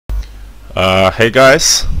Hey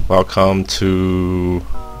guys, welcome to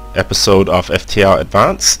episode of FTL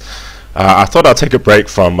Advance. I thought I'd take a break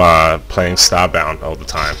from playing Starbound all the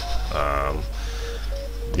time.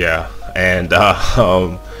 Yeah, and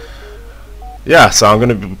yeah, so I'm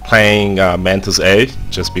gonna be playing Mantis A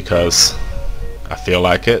just because I feel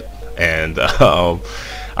like it. And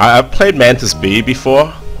I've played Mantis B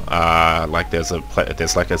before. Like there's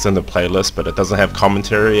like it's in the playlist, but it doesn't have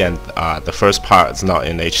commentary, and the first part is not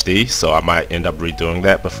in HD, so I might end up redoing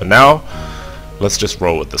that. But for now, let's just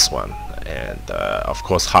roll with this one. And of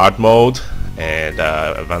course, hard mode and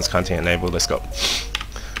advanced content enabled. Let's go.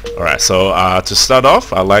 All right. So to start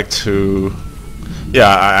off, I like to,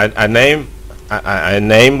 yeah, I name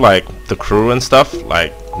like the crew and stuff,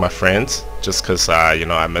 like my friends, just because you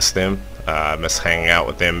know, I miss them. I miss hanging out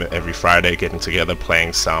with them every Friday, getting together,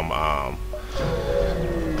 playing some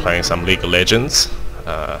League of Legends.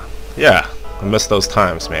 Yeah, I miss those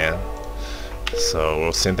times, man. So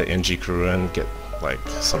we'll send the NG crew in, get like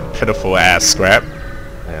some pitiful ass scrap,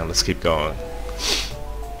 and let's keep going.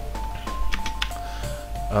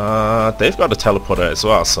 They've got a teleporter as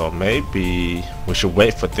well, so maybe we should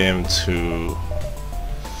wait for them to.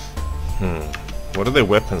 What are their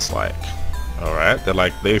weapons like? Alright, they're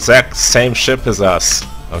like the exact same ship as us.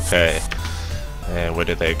 Okay. And where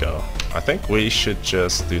did they go? I think we should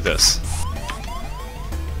just do this.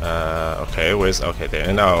 Okay, okay, they're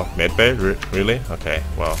in our medbay? Really? Okay,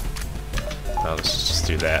 well, let's just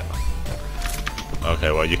do that.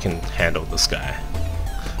 Okay, well, you can handle this guy.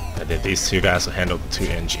 And then these two guys will handle the 2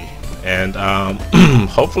 NG. And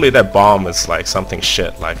hopefully that bomb is like something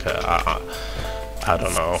shit, like I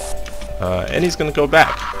don't know. And he's gonna go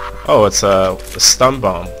back. Oh, it's a stun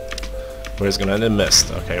bomb. Where he's gonna end in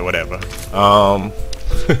mist. Okay, whatever.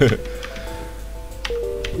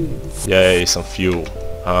 Yay, some fuel.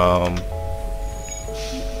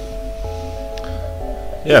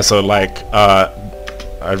 Yeah, so like I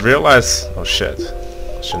realized, oh shit,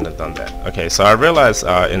 shouldn't have done that. Okay, so I realized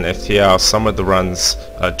in FTL some of the runs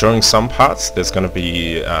during some parts there's gonna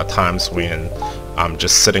be times when I'm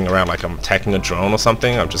just sitting around, like I'm attacking a drone or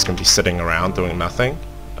something. I'm just gonna be sitting around doing nothing.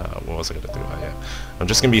 What was I gonna do? Oh, yeah, I'm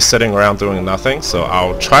just gonna be sitting around doing nothing. So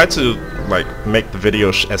I'll try to like make the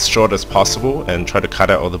video as short as possible and try to cut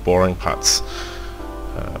out all the boring parts.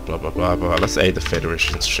 Blah blah blah blah. Let's aid the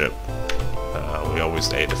Federation ship. We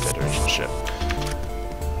always aid the Federation ship.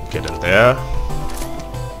 Get in there.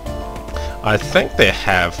 I think they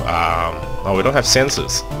have. Oh, we don't have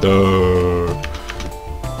sensors. Duh.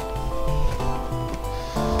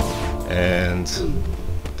 And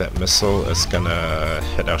that missile is gonna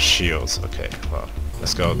hit our shields. Okay, well,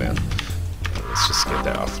 let's go then. Let's just get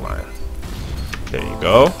that offline. There you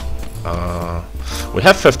go. We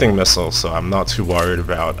have 15 missiles, so I'm not too worried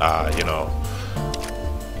about you know,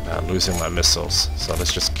 losing my missiles. So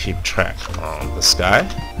let's just keep track on this guy.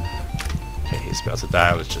 Okay, he's about to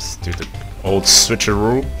die. Let's just do the old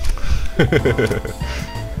switcheroo.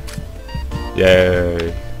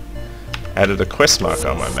 Yay. Added a quest marker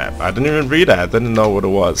on my map. I didn't even read it. I didn't know what it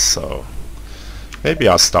was, so maybe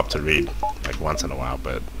I'll stop to read like once in a while,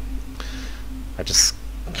 but I just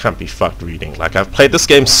can't be fucked reading. Like, I've played this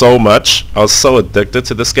game so much, I was so addicted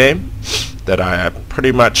to this game that I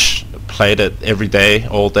pretty much played it every day,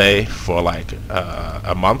 all day for like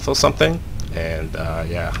a month or something. And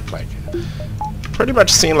yeah, like pretty much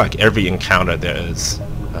seen like every encounter there is.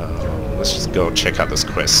 Let's just go check out this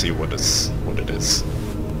quest, see what it is.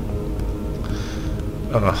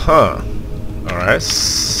 Alright,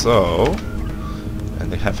 so,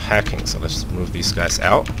 and they have hacking, so let's move these guys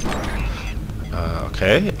out.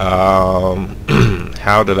 Okay, how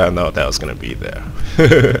did I know that was gonna be there?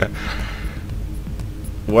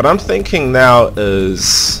 What I'm thinking now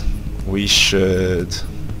is we should,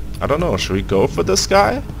 I don't know, should we go for this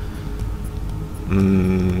guy? I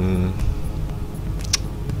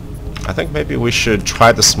think maybe we should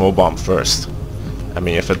try the small bomb first. I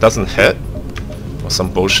mean, if it doesn't hit, or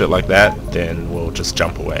some bullshit like that, then we'll just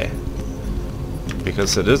jump away.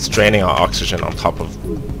 Because it is draining our oxygen on top of,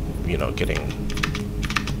 you know, getting...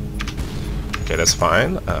 Okay, that's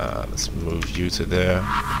fine. Let's move you to there.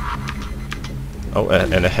 Oh,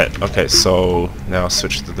 and a hit. Okay, so now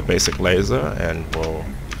switch to the basic laser, and we'll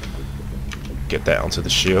get that onto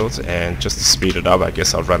the shields. And just to speed it up, I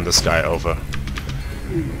guess I'll run this guy over.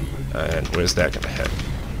 And where's that gonna hit?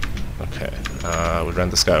 Okay, we run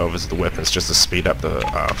this guy over to the weapons just to speed up the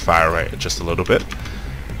fire rate just a little bit.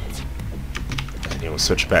 And we'll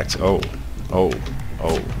switch back to, okay,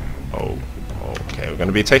 we're going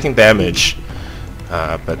to be taking damage,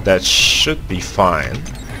 but that should be fine.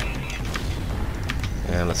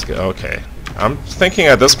 And let's get, okay, I'm thinking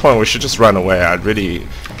at this point we should just run away. I really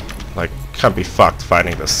like can't be fucked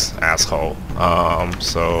fighting this asshole.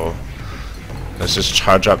 So let's just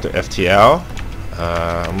charge up the FTL.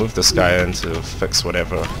 Move this guy in to fix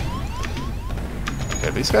whatever.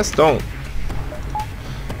 Okay, these guys don't.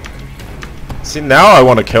 See, now I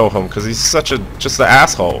want to kill him because he's such just an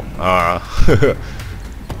asshole.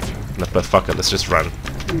 But fuck it, let's just run.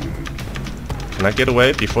 Can I get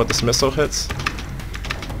away before this missile hits?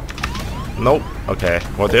 Nope. Okay.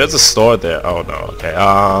 Well, there's a store there. Oh no. Okay.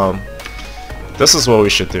 This is what we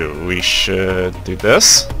should do. We should do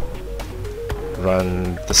this.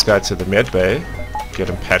 Run this guy to the mid bay. Get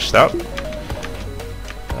him patched up.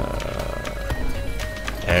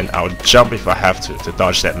 And I'll jump if I have to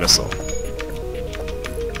dodge that missile.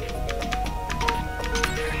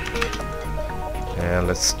 And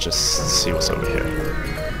let's just see what's over here.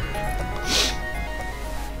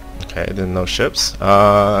 Okay, then no ships.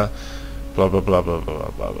 Blah blah blah blah blah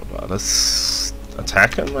blah blah blah. Let's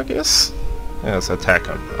attack him, I guess. Yeah, let's attack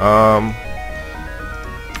him.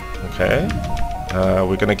 Okay.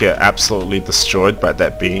 We're gonna get absolutely destroyed by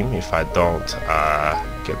that beam if I don't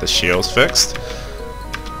get the shields fixed.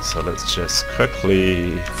 So let's just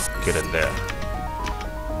quickly get in there.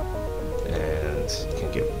 And you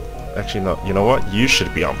can get. Actually, no. You know what? You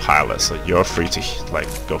should be on pilot, so you're free to like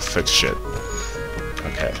go fix shit.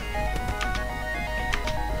 Okay.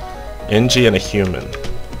 NG and a human.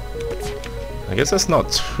 I guess that's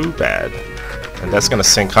not too bad. And that's gonna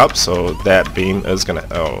sync up, so that beam is gonna...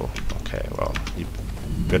 Oh, okay, well, you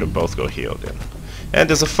better both go heal then. And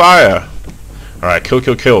there's a fire! Alright, kill,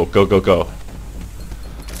 kill, kill. Go, go, go.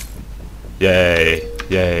 Yay.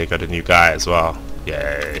 Yay, got a new guy as well.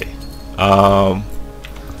 Yay.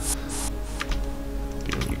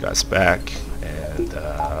 Bring you guys back. And,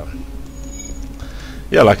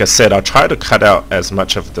 yeah, like I said, I'll try to cut out as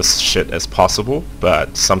much of this shit as possible,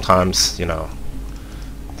 but sometimes, you know,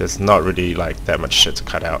 there's not really like that much shit to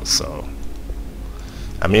cut out, so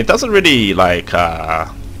I mean, it doesn't really like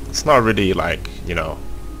it's not really like, you know,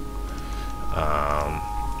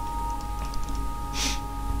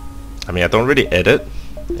 I mean, I don't really edit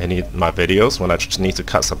any of my videos when I just need to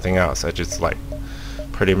cut something else. I just like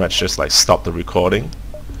pretty much just like stop the recording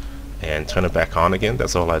and turn it back on again.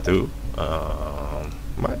 That's all I do.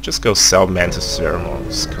 Might just go sell Mantis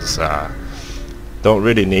pheromones because don't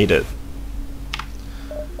really need it.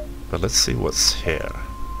 But let's see what's here.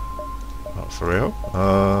 Oh, for real?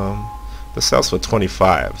 This sells for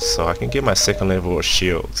 25, so I can get my second level of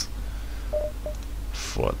shields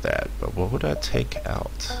for that. But what would I take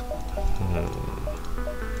out?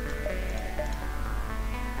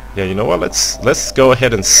 Yeah, you know what? Let's go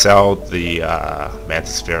ahead and sell the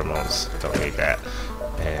Mantis pheromones. Don't need that.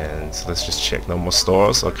 And let's just check no more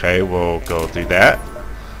stores. Okay, we'll go do that.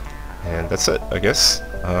 And that's it, I guess.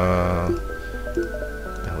 And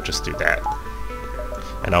we'll just do that.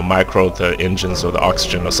 And I'll micro the engines or the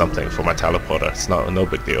oxygen or something for my teleporter. It's no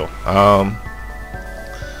big deal.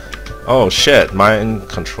 Oh shit, mind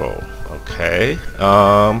control. Okay.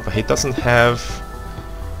 But he doesn't have...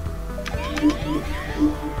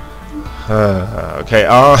 okay,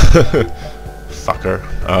 fucker.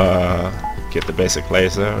 Get the basic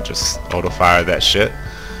laser, just auto fire that shit.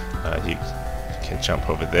 You can jump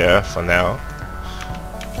over there for now.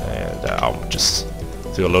 And I'll just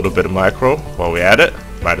do a little bit of micro while we're at it.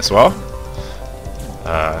 Might as well.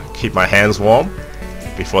 Keep my hands warm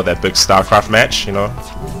before that big StarCraft match, you know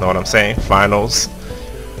what I'm saying? Finals.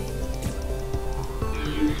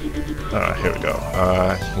 Here we go.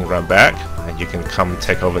 You can run back and you can come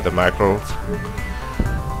take over the micro.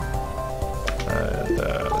 And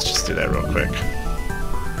let's just do that real quick.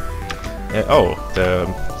 And, oh, the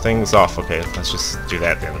thing's off. Okay, let's just do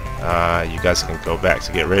that then. You guys can go back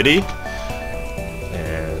to get ready.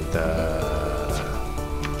 And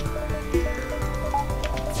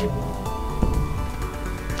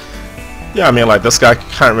yeah, I mean, like, this guy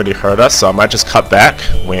can't really hurt us, so I might just cut back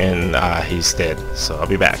when he's dead. So I'll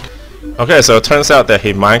be back. Okay, so it turns out that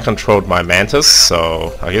he mind controlled my Mantis,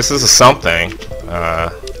 so I guess this is something.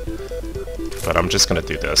 But I'm just gonna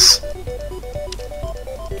do this.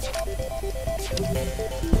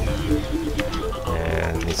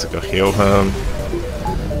 And needs to go heal him.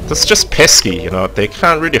 That's just pesky, you know. They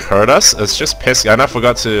can't really hurt us. It's just pesky. And I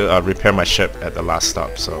forgot to repair my ship at the last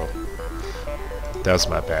stop, so that was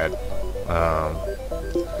my bad.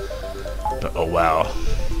 But oh wow.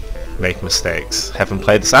 Make mistakes. Haven't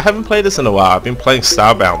played this. I haven't played this in a while. I've been playing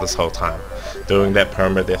Starbound this whole time, doing that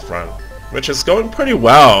permadeath run, which is going pretty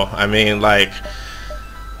well. I mean, like,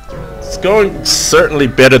 it's going certainly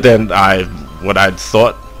better than what I'd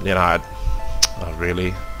thought. You know, oh,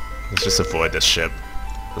 really? Let's just avoid this ship.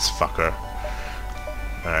 This fucker.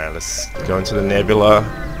 Alright, let's go into the nebula.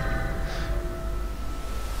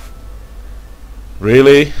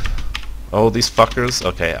 Really? All these fuckers?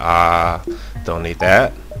 Okay, don't need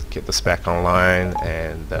that. Get this back online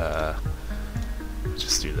and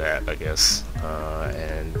just do that, I guess.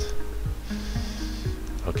 And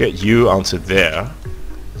I'll get you onto there.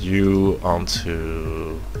 You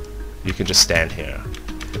onto... You can just stand here.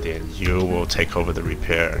 And then you will take over the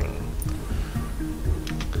repair.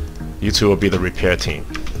 You two will be the repair team.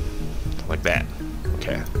 Like that.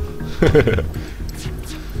 Okay.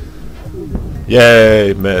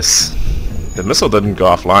 Yay, miss. The missile didn't go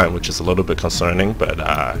offline, which is a little bit concerning, but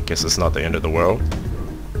I guess it's not the end of the world.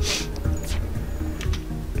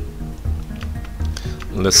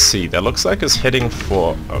 Let's see, that looks like it's heading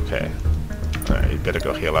for... Okay. Alright, you better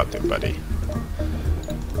go heal up there, buddy.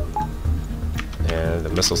 And the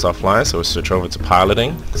missile's offline, so we'll switch over to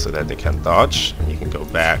piloting so that they can dodge. And you can go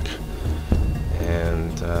back.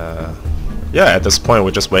 And yeah, at this point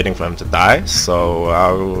we're just waiting for him to die. So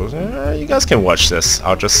you guys can watch this.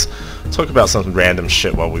 I'll just talk about some random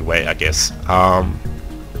shit while we wait, I guess.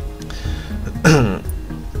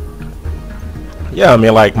 Yeah, I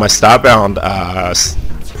mean, like, my Starbound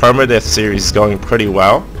permadeath series is going pretty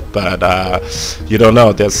well, but you don't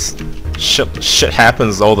know, there's shit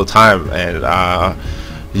happens all the time, and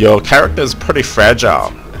your character is pretty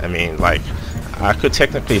fragile. I mean, like, I could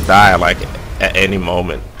technically die like at any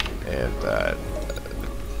moment, and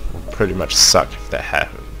pretty much suck if that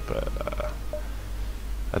happened. But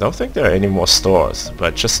I don't think there are any more stores,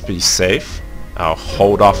 but just be safe. I'll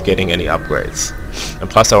hold off getting any upgrades, and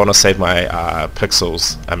plus I want to save my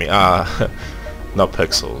pixels. I mean, not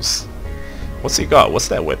pixels. What's he got? What's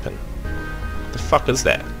that weapon? The fuck is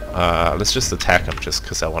that? Let's just attack him just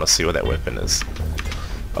because I want to see what that weapon is.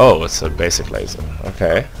 Oh, it's a basic laser.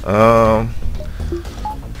 Okay.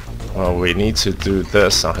 Well, we need to do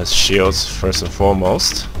this on his shields first and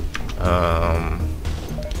foremost.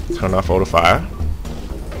 Turn off auto fire.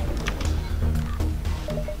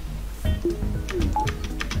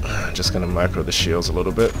 Just gonna micro the shields a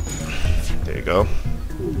little bit. There you go.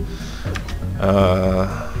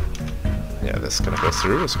 Yeah, that's gonna go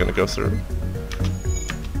through. It's gonna go through.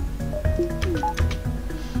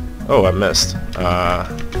 Oh, I missed.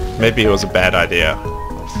 Maybe it was a bad idea.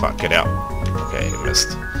 Oh, fuck, get out. Okay,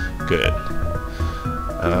 missed. Good.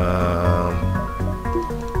 I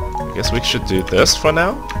guess we should do this for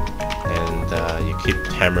now. And you keep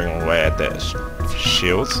hammering away at the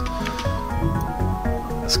shields.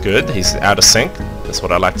 That's good. He's out of sync. That's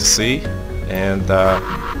what I like to see. And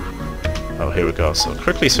oh, here we go. So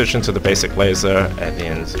quickly switch into the basic laser and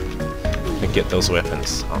then get those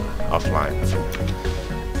weapons offline.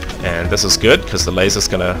 And this is good because the laser's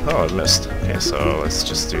gonna... Oh, I missed. Okay, so let's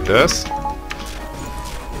just do this.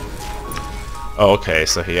 Oh, okay,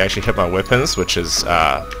 so he actually hit my weapons, which is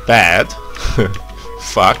bad.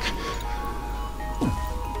 Fuck.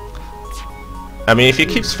 I mean, if he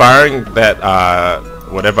keeps firing that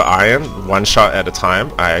whatever iron one shot at a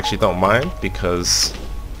time, I actually don't mind because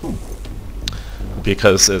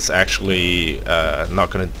it's actually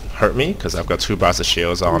not gonna hurt me because I've got 2 bars of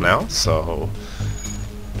shields on now. So,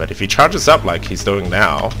 but if he charges up like he's doing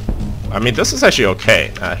now, I mean, this is actually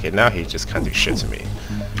okay. Okay, now he just can't do shit to me.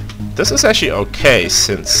 This is actually okay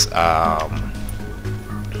since 2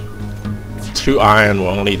 iron will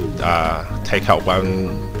only take out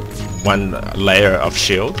one layer of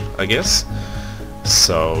shield, I guess.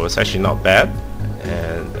 So it's actually not bad,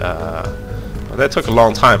 and well, that took a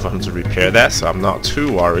long time for him to repair that, so I'm not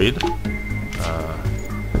too worried.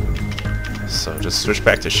 So just switch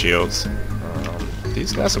back to shields.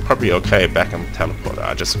 These guys are probably okay back in the teleporter.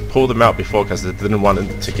 I just pulled them out before because I didn't want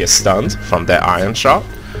them to get stunned from that iron shot.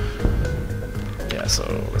 Yeah, so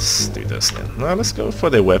let's do this then. Now let's go for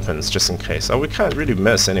their weapons just in case. Oh, we can't really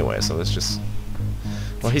miss anyway, so let's just...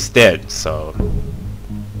 Well, he's dead, so...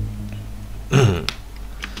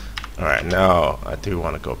 Alright, now I do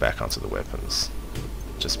want to go back onto the weapons.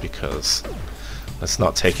 Just because... Let's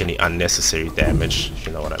not take any unnecessary damage, if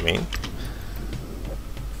you know what I mean.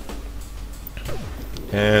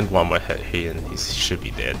 And one more hit here and he should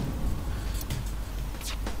be dead.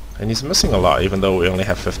 And he's missing a lot, even though we only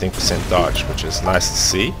have 15% dodge, which is nice to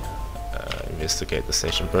see. Investigate the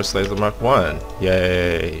station burst laser Mark 1.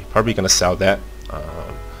 Yay! Probably gonna sell that.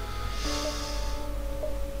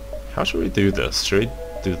 How should we do this? Should we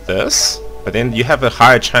do this? But then you have a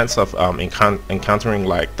higher chance of encountering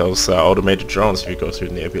like those automated drones if you go through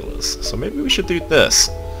nebulas. So maybe we should do this.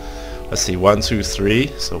 Let's see, 1, 2,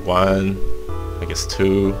 3. So 1, I guess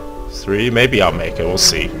 2, 3. Maybe I'll make it. We'll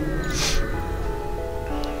see.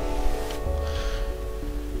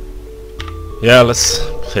 Yeah, let's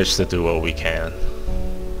pitch to do what we can.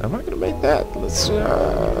 Am I gonna make that? Let's.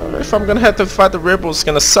 If I'm gonna have to fight the rebels, it's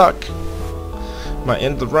gonna suck. Might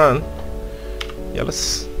end the run. Yeah,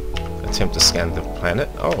 let's attempt to scan the planet.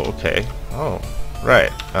 Oh, okay. Oh,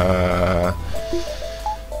 right.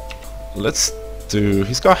 Let's do.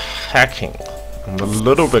 He's got hacking. I'm a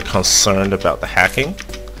little bit concerned about the hacking,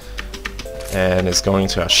 and it's going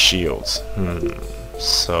to our shields.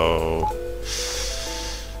 So,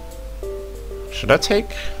 should I take?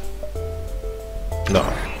 No.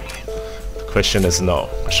 The question is no.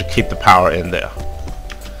 I should keep the power in there,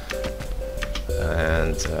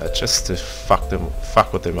 and just to fuck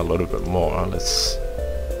with him a little bit more. Let's.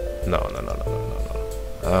 No.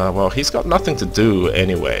 Well, he's got nothing to do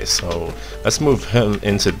anyway, so let's move him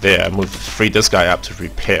into there. Free this guy up to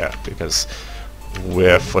repair, because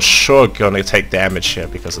we're for sure gonna take damage here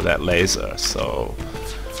because of that laser. So,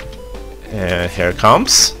 and here it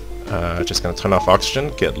comes. Just gonna turn off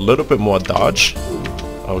oxygen, get a little bit more dodge.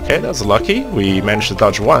 Okay, that's lucky. We managed to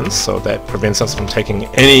dodge once, so that prevents us from taking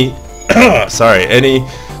any any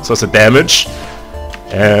sorts of damage.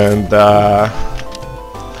 And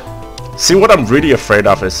see, what I'm really afraid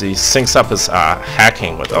of is he syncs up his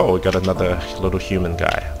hacking with, oh, we got another little human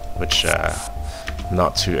guy, which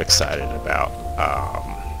not too excited about.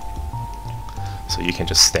 So you can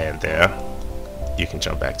just stand there. You can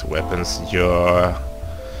jump back to weapons. You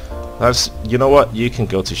know what? You can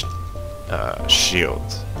go to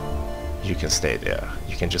shield. You can stay there.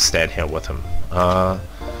 You can just stand here with him.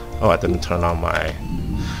 Oh, I didn't turn on my...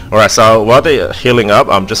 Alright, so while they're healing up,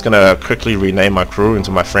 I'm just gonna quickly rename my crew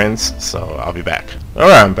into my friends, so I'll be back.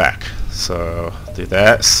 Alright, I'm back. So, do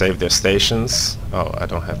that, save their stations. Oh, I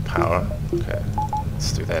don't have power. Okay,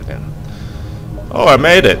 let's do that then. Oh, I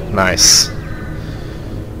made it! Nice.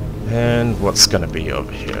 And what's gonna be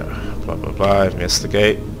over here? Blah blah blah,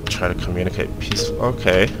 investigate, try to communicate peaceful.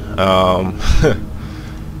 Okay,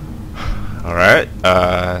 alright,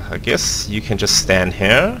 I guess you can just stand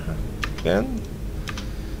here then.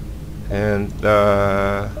 And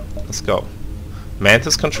let's go.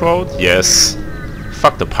 Mantis controlled? Yes.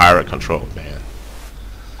 Fuck the pirate controlled, man.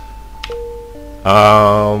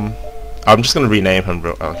 I'm just gonna rename him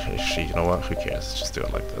real. Okay, shit, you know what? Who cares? Just do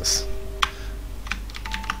it like this.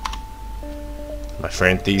 My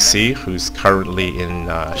friend DC, who's currently in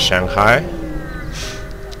Shanghai.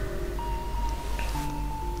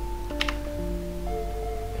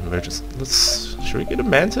 And we're just should we get a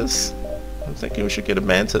Mantis? I'm thinking we should get a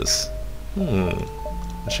Mantis.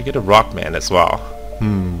 I should get a Rockman as well.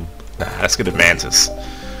 Nah, let's get a Mantis.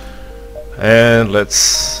 And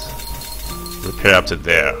let's repair up to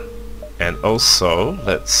there. And also,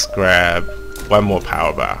 let's grab one more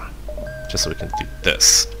power bar, just so we can do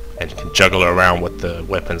this. And you can juggle around with the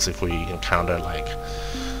weapons if we encounter like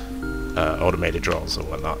automated draws or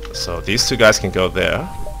whatnot. So these two guys can go there.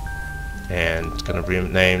 And gonna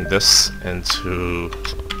rename this into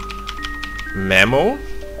Memo,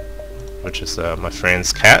 which is my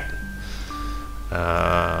friend's cat.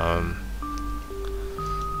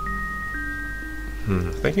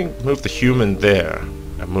 Thinking move the human there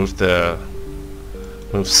and move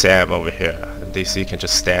Sam over here, and DC can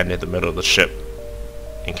just stand in the middle of the ship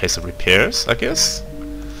in case of repairs, I guess.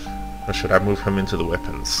 Or should I move him into the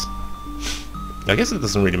weapons? I guess it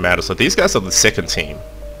doesn't really matter. So these guys are the second team.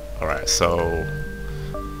 Alright, so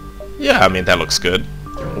yeah, I mean that looks good.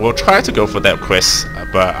 We'll try to go for that quest,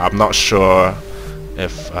 but I'm not sure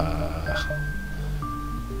if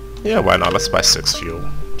yeah, why not? Let's buy 6 fuel,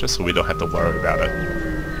 just so we don't have to worry about it.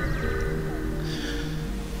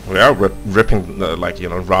 We are ripping, like, you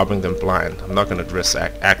know, robbing them blind. I'm not gonna risk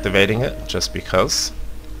activating it just because.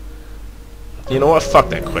 You know what? Fuck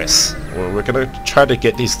that quest. We're gonna try to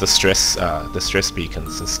get these distress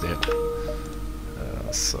beacons instead.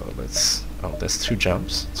 So let's. Oh, there's 2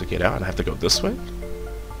 jumps to get out, and I have to go this way.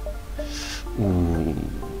 Ooh.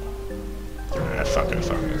 Alright, fuck it.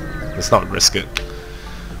 Let's not risk it.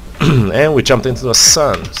 And we jumped into the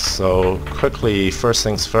sun. So quickly, first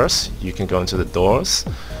things first, you can go into the doors.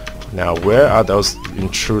 Now, where are those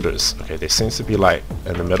intruders? Okay, they seem to be like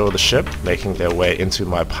in the middle of the ship, making their way into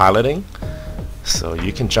my piloting. So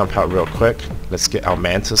you can jump out real quick. Let's get our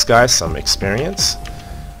Mantis guy some experience.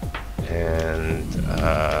 And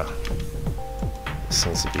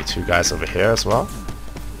seems to be 2 guys over here as well.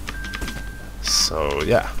 So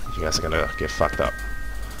yeah, you guys are gonna get fucked up.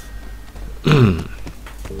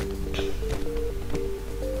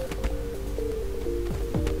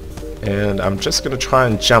 And I'm just gonna try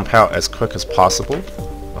and jump out as quick as possible.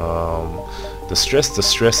 Distress and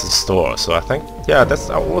store. So I think, yeah,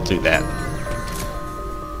 we'll do that.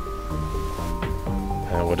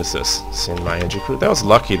 And we'll is this? Send my engine crew. That was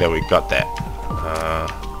lucky that we got that.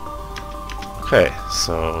 Okay,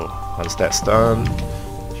 so once that's done,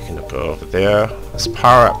 you can go over there. Let's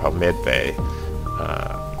power up our med bay.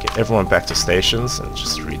 Get everyone back to stations and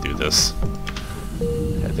just redo this.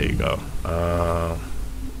 Yeah, there you go.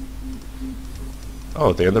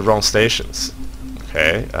 Oh, they're in the wrong stations.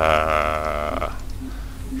 Okay.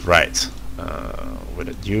 Right.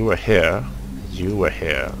 You were here. You were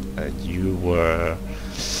here. And you were.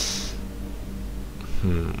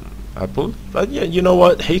 I believe. But yeah, you know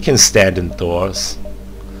what? He can stand indoors.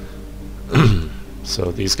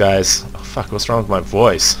 So these guys. Oh fuck! What's wrong with my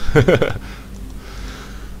voice?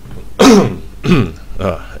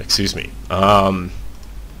 Excuse me.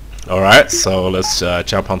 Alright, so let's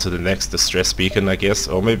jump onto the next distress beacon, I guess.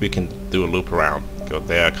 Or maybe we can do a loop around. Go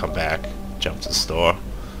there, come back, jump to the store.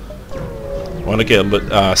 Want to get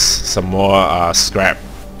some more scrap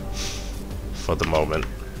for the moment.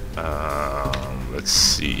 Let's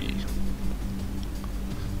see.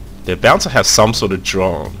 They're bound to have some sort of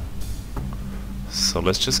drone. So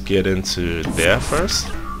let's just get into there first.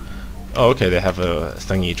 Oh, okay, they have a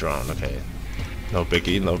thingy drone. Okay, no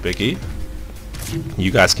biggie, no biggie.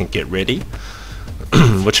 You guys can get ready.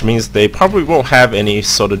 Which means they probably won't have any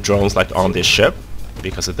sort of drones like on this ship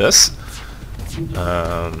because of this.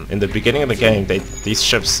 In the beginning of the game, these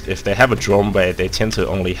ships, if they have a drone bay, they tend to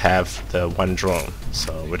only have the one drone.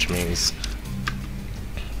 So, which means,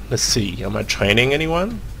 let's see, am I training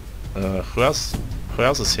anyone? Who else? Who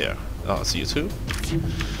else is here? Oh, it's you two.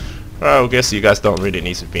 Well, I guess you guys don't really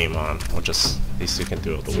need to beam on. Or just these two can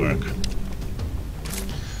do all the work.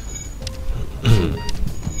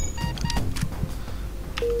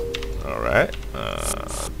 Alright,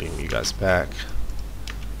 beam you guys back.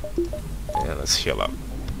 And let's heal up.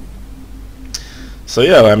 So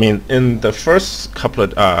yeah, I mean, in the first couple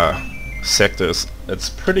of sectors, it's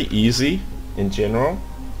pretty easy in general.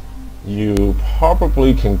 You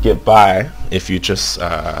probably can get by if you just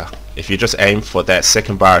aim for that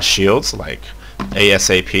second bar of shields like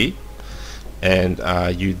ASAP, and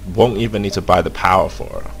you won't even need to buy the power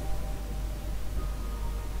for it.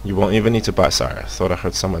 You won't even need to buy. Sorry, I thought I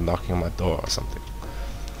heard someone knocking on my door or something.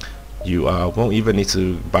 You won't even need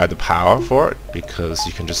to buy the power for it because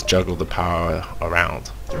you can just juggle the power around.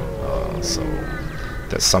 So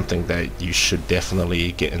that's something that you should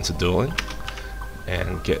definitely get into doing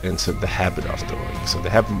and get into the habit of doing. So they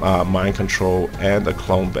have mind control and a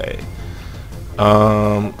clone bay.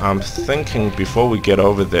 I'm thinking before we get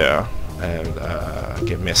over there and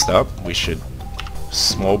get messed up, we should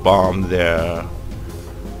small bomb their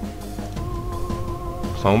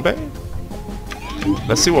clone bay.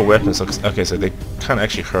 Let's see what weapons. Okay, so they can't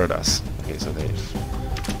actually hurt us. Okay, so they've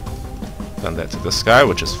done that to this guy,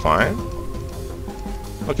 which is fine.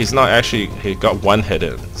 Look, he's not actually. He got one hit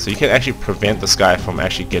in, so you can actually prevent this guy from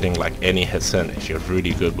actually getting like any hits in if you're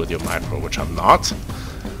really good with your micro, which I'm not.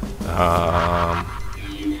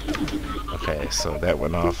 Okay, so that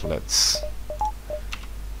went off. Let's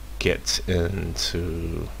get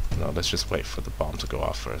into. No, let's just wait for the bomb to go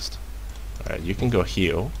off first. Alright, you can go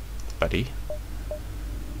heal, buddy.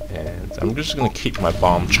 And I'm just gonna keep my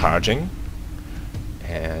bomb charging,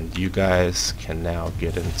 and you guys can now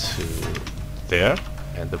get into there,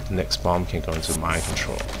 and the next bomb can go into mind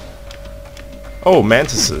control. Oh,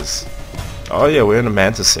 mantises. Oh yeah, we're in a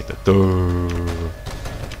mantis sector. Duh.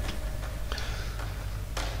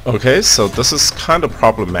 Okay, so this is kind of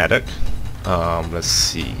problematic. Let's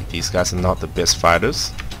see, these guys are not the best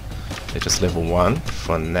fighters. They're just level 1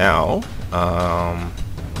 for now.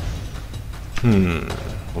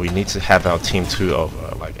 We need to have our team 2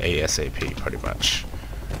 over like ASAP pretty much.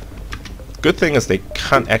 Good thing is they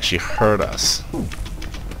can't actually hurt us.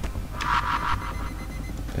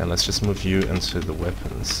 And let's just move you into the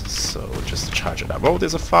weapons, so just to charge it up. Oh,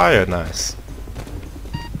 there's a fire, nice.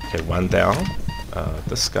 Okay, one down.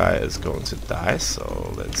 This guy is going to die,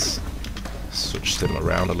 so let's switch them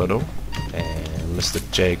around a little. And Mr.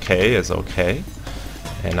 JK is okay.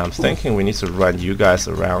 And I'm thinking we need to run you guys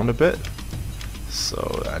around a bit.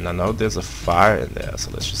 So, and I know there's a fire in there,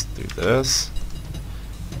 so let's just do this.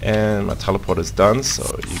 And my teleport is done, so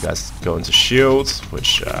you guys go into shields,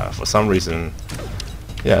 which for some reason,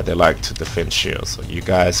 yeah, they like to defend shields. So you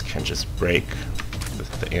guys can just break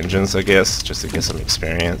the engines, I guess, just to get some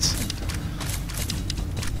experience.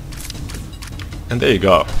 And there you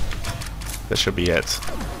go. That should be it.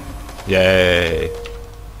 Yay!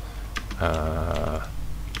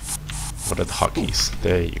 What are the hotkeys?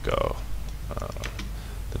 There you go.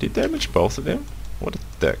 Did he damage both of them? What a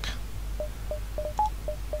dick.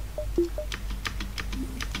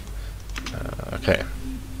 Okay.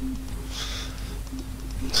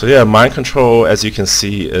 So yeah, mind control, as you can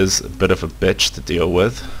see, is a bit of a bitch to deal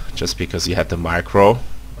with, just because you have the micro,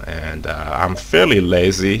 and I'm fairly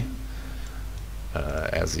lazy.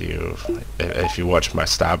 As if you watch my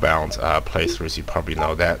Starbound playthroughs, you probably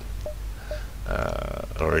know that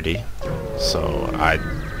already. So I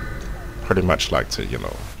pretty much like to, you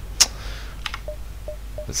know,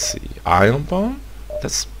 let's see, ion bomb.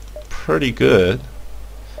 That's pretty good.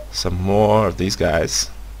 Some more of these guys.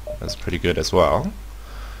 That's pretty good as well.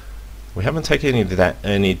 We haven't taken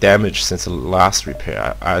any damage since the last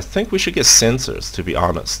repair. I think we should get sensors, to be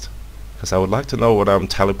honest, because I would like to know what I'm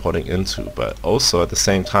teleporting into. But also at the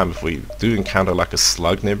same time, if we do encounter like a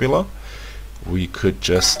slug nebula, we could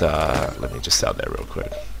just let me just sell that real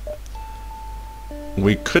quick.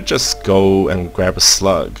 We could just go and grab a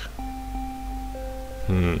slug.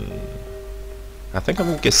 I think I'm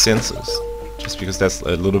gonna get sensors, just because that's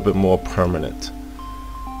a little bit more permanent.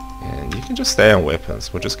 And you can just stay on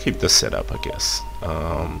weapons. We'll just keep this set up, I guess.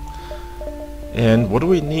 And what do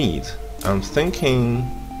we need? I'm thinking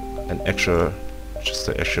just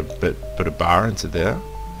an extra bit of bar into there,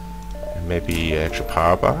 and maybe an extra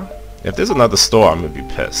power bar. If there's another store, I'm gonna be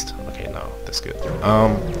pissed. Okay, no, that's good.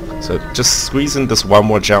 So just squeezing this one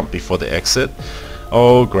more jump before the exit.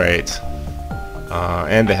 Oh, great.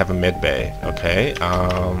 And they have a med bay. Okay.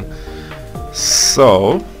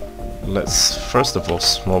 So let's first of all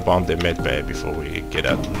small bomb their med bay before we get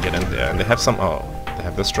in there. And they have some. Oh, they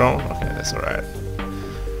have this drone. Okay, that's alright.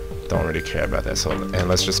 Don't really care about that. So, and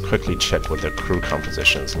let's just quickly check what their crew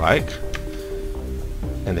composition's like.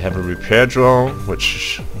 And they have a repair drone,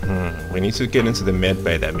 which we need to get into the med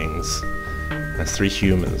bay. That means that's 3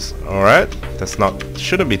 humans. Alright,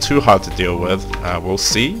 shouldn't be too hard to deal with. We'll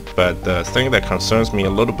see. But the thing that concerns me a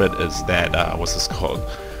little bit is that what's this called?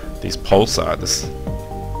 These pulsar,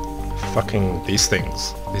 these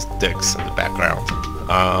things, these dicks in the background.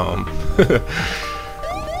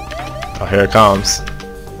 Oh, here it comes.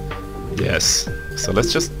 Yes. So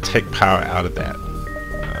let's just take power out of that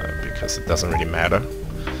because it doesn't really matter.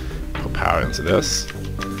 Put power into this,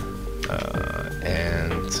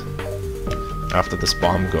 and after this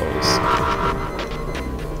bomb goes,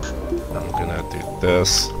 I'm gonna do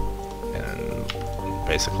this and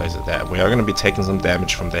basic laser that. We are gonna be taking some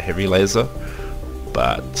damage from the heavy laser,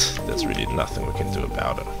 but there's really nothing we can do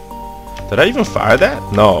about it. Did I even fire that?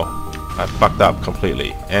 No, I fucked up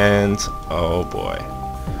completely. And oh boy.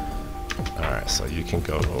 Alright, so you can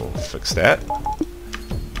go fix that.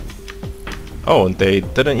 Oh, and they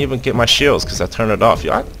didn't even get my shields because I turned it off.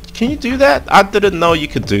 Can you do that? I didn't know you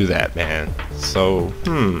could do that, man. So,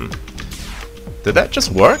 did that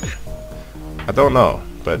just work? I don't know,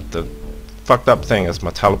 but the fucked up thing is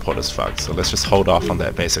my teleport is fucked, so let's just hold off on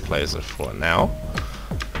that basic laser for now.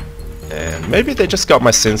 And maybe they just got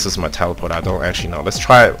my sensors, my teleport, I don't actually know. Let's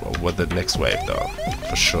try it with the next wave though,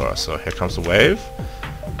 for sure. So here comes the wave.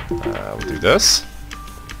 We'll do this.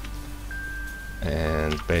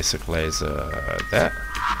 And basic laser that.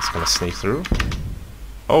 It's gonna sneak through.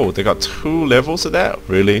 Oh, they got 2 levels of that?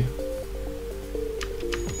 Really?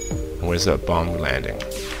 And where's that bomb landing?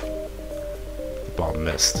 The bomb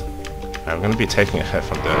missed. I'm gonna be taking a hit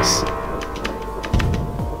from this.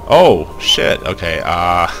 Oh shit, okay,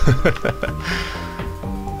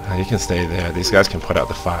 you can stay there. These guys can put out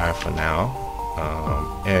the fire for now.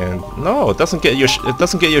 And no, it doesn't get your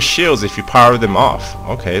shields if you power them off.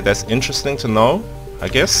 Okay, that's interesting to know, I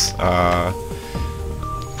guess.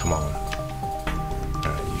 Come on.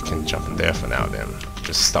 Alright, you can jump in there for now then.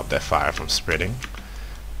 Just stop that fire from spreading.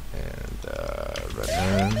 And run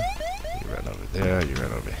in. You run over there, you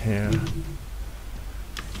run over here.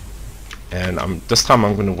 And this time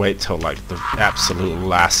I'm gonna wait till like the absolute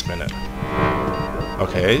last minute.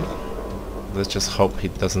 Okay. Let's just hope he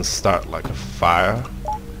doesn't start like a fire.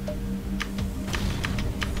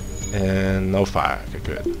 And no fire. Okay,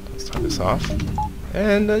 good. Let's turn this off.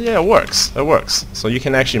 And yeah, it works. It works. So you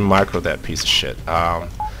can actually micro that piece of shit.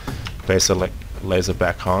 Basic laser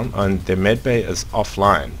back on. And the medbay is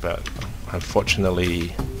offline, but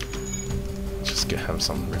unfortunately, just get him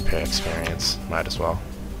some repair experience. Might as well.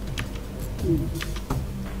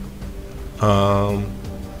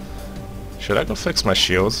 Should I go fix my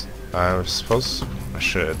shields? I suppose I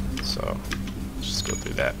should, so just go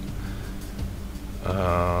through that.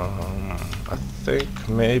 I think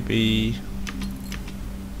maybe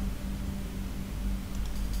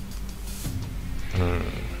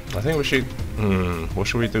I think we should what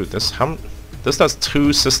should we do? This does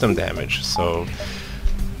 2 system damage, so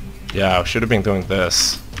yeah, I should have been doing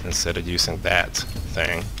this instead of using that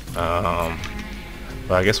thing.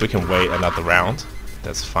 But I guess we can wait another round.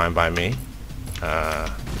 That's fine by me.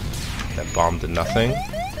 That bomb did nothing.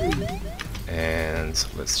 And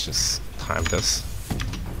let's just time this.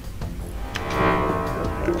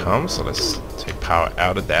 Here it comes. So let's take power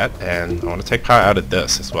out of that, and I want to take power out of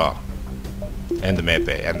this as well, and the med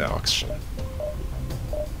bay and the oxygen.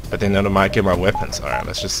 But then I might get my weapons. Alright,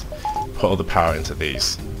 let's just put all the power into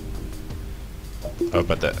these. Oh,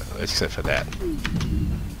 but except for that.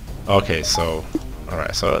 Okay, so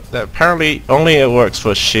alright, so that apparently only it works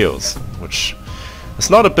for shields, which it's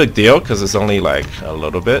not a big deal because it's only like a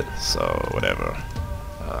little bit. So whatever.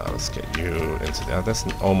 Let's get you into that. That's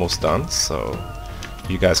almost done. So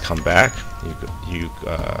you guys come back. You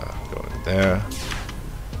go in there.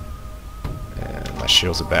 And my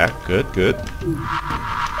shields are back. Good, good.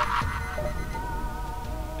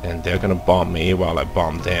 And they're gonna bomb me while I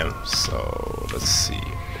bomb them. So let's see.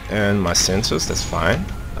 And my sensors, that's fine.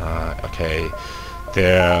 Okay,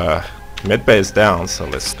 their mid bay is down, so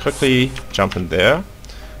let's quickly jump in there.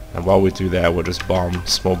 And while we do that, we'll just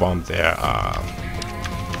small bomb their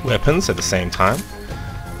weapons at the same time.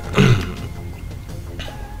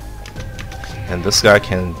 And this guy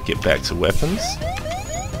can get back to weapons.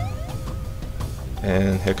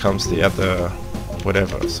 And here comes the other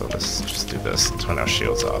whatever, so let's just do this, turn our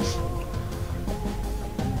shields off.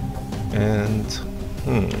 And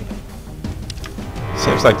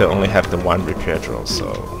seems like they only have the one repair drill,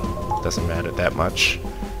 so it doesn't matter that much.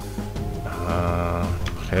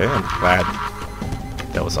 Okay, I'm glad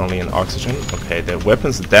that was only an oxygen. Okay, their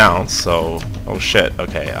weapons are down, so oh shit,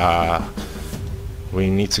 okay, we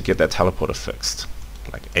need to get that teleporter fixed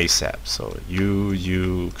like ASAP. So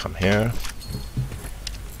you come here.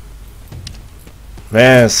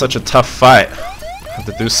 Man, it's such a tough fight. I have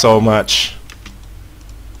to do so much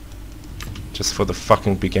just for the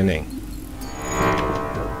fucking beginning.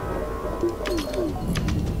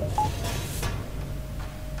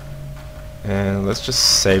 And let's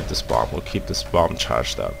just save this bomb. We'll keep this bomb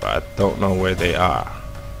charged up. I don't know where they are.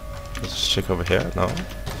 Let's just check over here. No.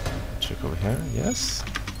 Check over here. Yes.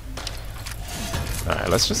 Alright,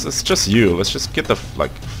 let's just get the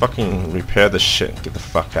fucking repair the shit. Get the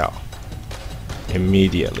fuck out.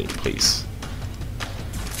 Immediately, please.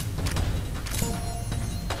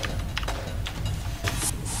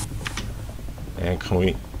 And can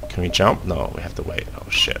we jump? No, we have to wait. Oh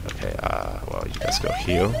shit. Okay. Well, you guys go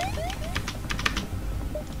heal.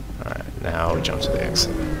 All right, now we jump to the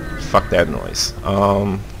exit. Fuck that noise.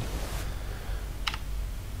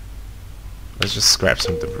 Let's just scrap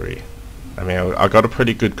some debris. I mean, I got a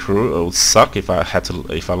pretty good crew. It would suck if I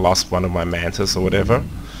lost one of my mantis or whatever.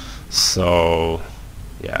 So,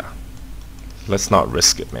 yeah, let's not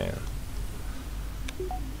risk it, man.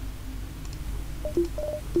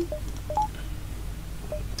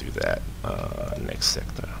 Do that. Next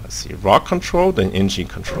sector. Let's see. Rock controlled and NG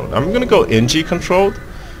controlled. I'm gonna go NG controlled,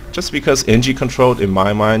 just because NG controlled in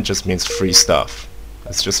my mind just means free stuff.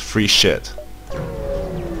 It's just free shit.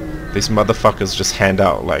 These motherfuckers just hand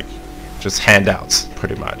out just handouts,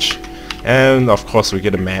 pretty much. And of course we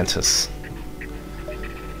get a mantis.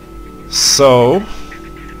 So,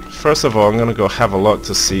 first of all, I'm gonna go have a look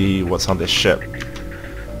to see what's on this ship.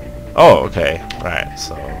 Oh, okay, right,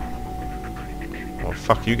 so... well,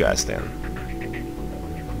 fuck you guys then.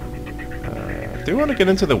 I do want to get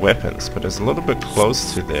into the weapons, but it's a little bit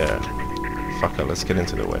close to there. Fuck it, let's get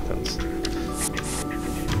into the weapons.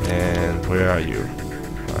 And where are you?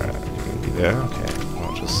 Alright, you're gonna be there? Okay,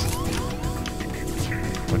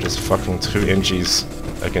 we're just fucking 2 NGs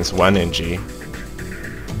against 1 NG.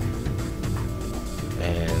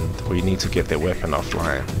 We need to get their weapon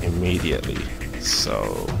offline immediately,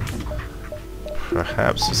 so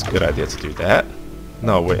perhaps it's a good idea to do that.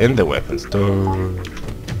 No, we're in the weapons.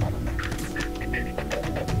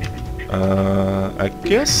 I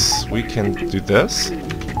guess we can do this.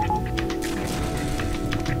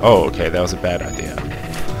 Oh, okay, that was a bad idea.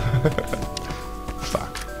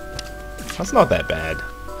 Fuck. That's not that bad.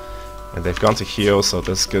 And they've gone to heal, so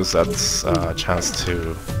this gives us a chance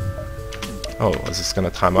to... Oh, is this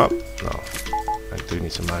gonna time up? No. I do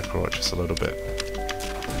need to micro it just a little bit.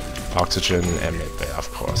 Oxygen and mid-bay, of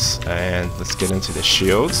course. And let's get into the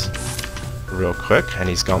shields real quick. And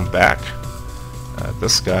he's gone back.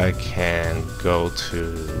 This guy can go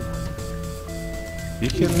to... You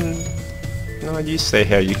can... No, you stay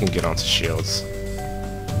here. You can get onto shields.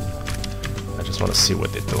 I just want to see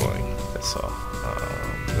what they're doing. That's all.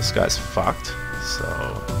 This guy's fucked. So...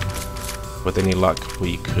 with any luck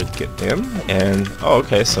we could get them. And oh,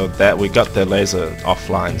 okay, so that we got their laser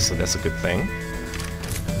offline, so that's a good thing.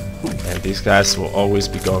 And these guys will always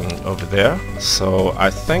be going over there. So I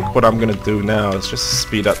think what I'm gonna do now is just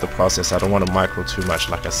speed up the process. I don't want to micro too much.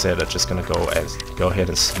 Like I said, I'm just gonna go ahead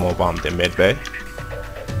and small bomb their mid bay.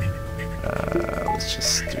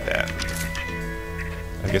 let's just do that.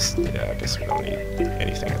 I guess we don't need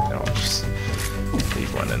anything in there. I'll just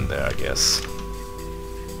leave one in there, I guess.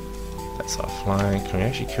 That's offline. Can we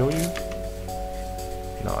actually kill you?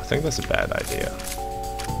 No, I think that's a bad idea.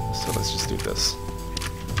 So let's just do this.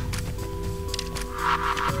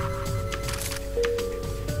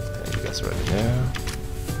 And you guys are right there.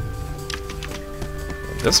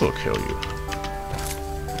 And this will kill you.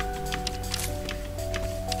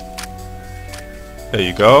 There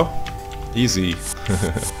you go. Easy.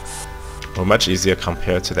 Well, much easier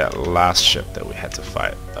compared to that last ship that we had to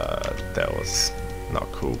fight. That was not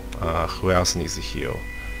cool. Who else needs a heal?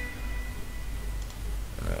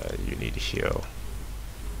 You need a heal.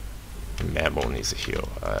 Mammal needs a heal.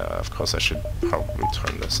 Of course I should probably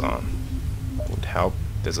turn this on. Would help.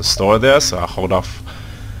 There's a store there, so I'll hold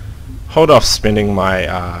off spending my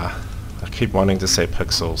I keep wanting to say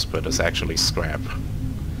pixels, but it's actually scrap.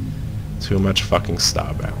 Too much fucking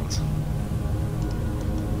starbound.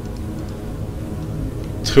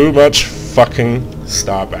 Too much fucking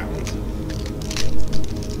starbound.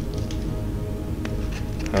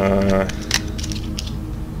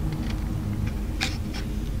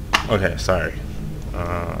 Okay, sorry.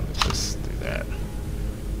 Let's just do that.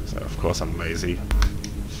 So of course I'm lazy.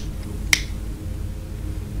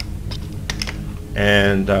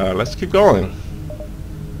 And let's keep going.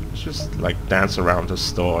 Let's just like dance around the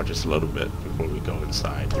store just a little bit before we go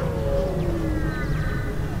inside.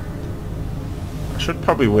 I should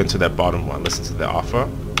probably went to that bottom one, listen to the offer.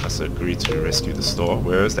 Let's agree to rescue the store.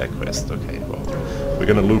 Where is that quest? Okay, well, we're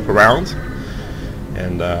gonna loop around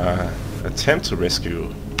and attempt to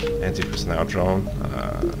rescue anti-personnel drone.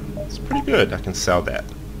 It's pretty good. I can sell that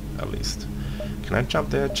at least. Can I jump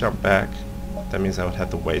there? Jump back? That means I would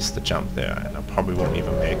have to waste the jump there, and I probably won't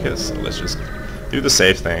even make it. So let's just do the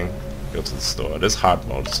safe thing. Go to the store. It is hard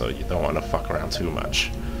mode, so you don't want to fuck around too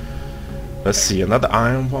much. Let's see, another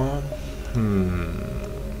iron bomb.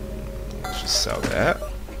 Let's just sell that.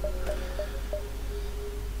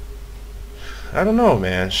 I don't know,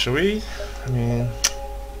 man. Should we? I mean,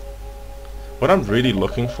 what I'm really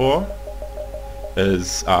looking for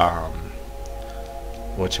is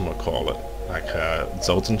whatchamacallit, like a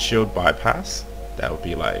Zoltan shield bypass. That would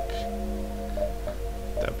be like,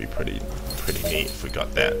 that'd be pretty neat if we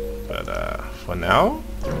got that. But for now,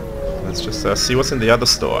 let's just see what's in the other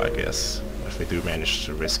store, I guess, if we do manage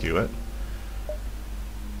to rescue it.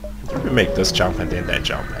 I think we make this jump and then that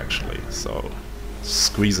jump actually, so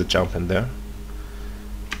squeeze a jump in there.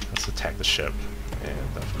 Let's attack the ship,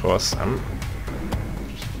 and of course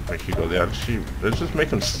just make you go there. Let's just make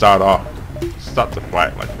him start the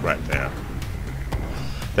fight like right there.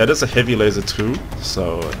 That is a heavy laser too,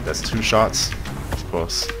 so that's 2 shots, of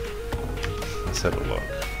course. Let's have a look.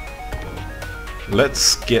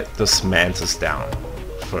 Let's get this Mantis down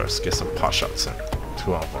first. Get some pot shots in.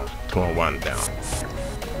 2 on 1 down.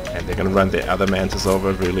 And they're gonna run the other Mantis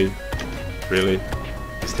over. Really?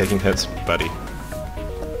 He's taking hits, buddy.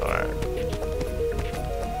 Alright.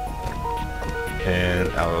 And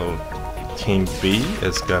our team B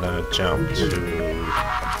is gonna jump to...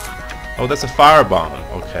 Oh, that's a firebomb.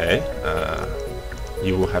 Okay.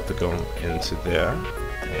 You will have to go into there.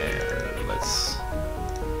 And let's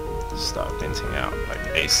start venting out like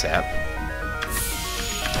ASAP.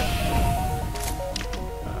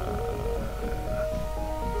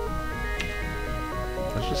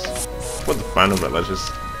 Let's just, for the fun of it, let's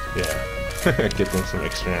just, yeah, get them some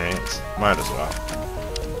experience. Might as well.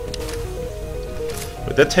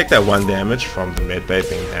 We did take that 1 damage from the mid bay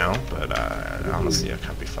being down, but honestly, I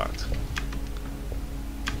can't be fucked.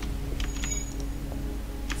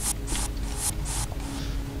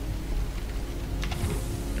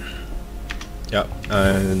 Yep,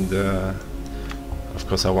 and of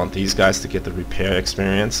course I want these guys to get the repair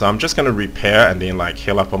experience, so I'm just gonna repair and then like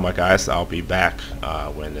heal up on my guys. I'll be back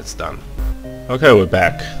when it's done. Okay, we're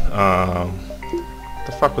back. What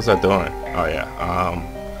the fuck was I doing? Oh yeah,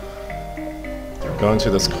 going to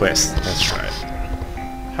this quest. That's right.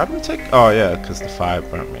 How do we take? Oh yeah, because the fire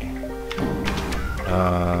burnt me.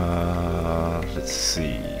 Let's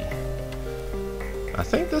see. I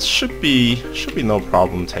think this should be no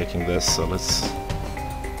problem taking this, so let's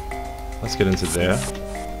get into there.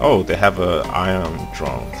 Oh, they have a iron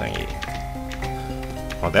drone thingy.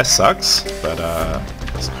 Well, that sucks, but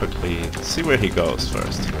let's let's see where he goes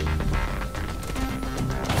first.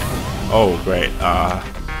 Oh great, yeah,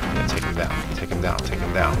 take him down, take him down, take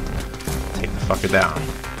him down. Take the fucker down.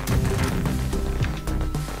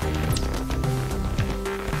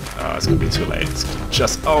 It's gonna be too late. It's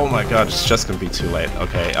just, oh my god, it's just gonna be too late.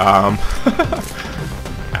 Okay,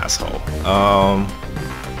 asshole.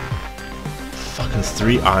 Fucking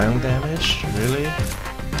 3 iron damage? Really?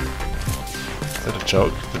 Is that a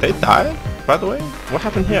joke? Did they die, by the way? What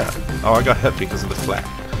happened here? Oh, I got hit because of the flak.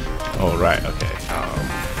 Oh, right, okay.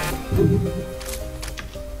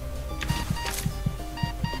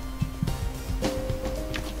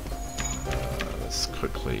 Let's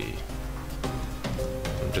quickly...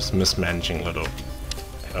 I'm just mismanaging a little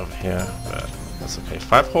over here, but that's okay.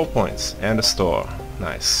 5 whole points and a store.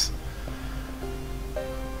 Nice.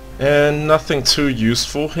 And nothing too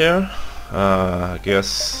useful here. I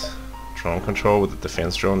guess drone control with the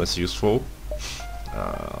defense drone is useful.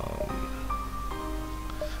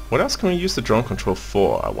 What else can we use the drone control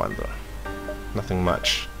for, I wonder? Nothing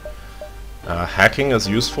much. Hacking is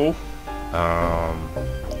useful.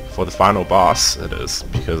 For the final boss it is,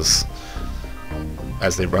 because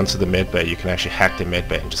as they run to the medbay you can actually hack the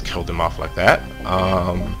medbay and just kill them off like that.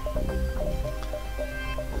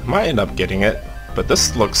 Might end up getting it, but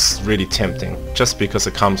this looks really tempting just because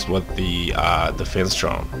it comes with the defense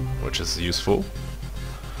drone, which is useful.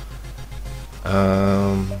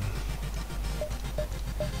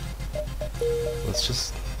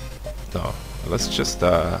 Let's just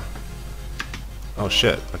oh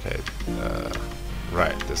shit, okay,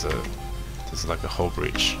 right, there's like a hull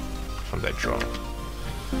breach from that drone.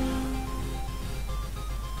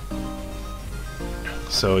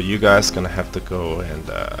 So you guys gonna have to go and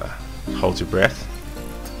hold your breath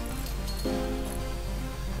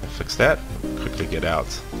and fix that. Quickly get out.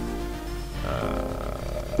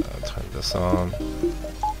 Turn this on.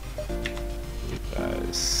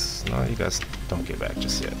 You guys don't get back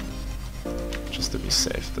just yet. Just to be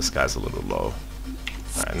safe. This guy's a little low.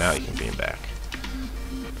 Alright, now you can beam back.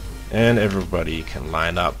 And everybody can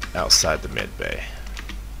line up outside the med bay.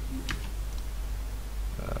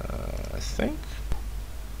 I think.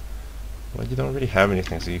 Well, you don't really have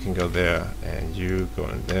anything, so you can go there, and you go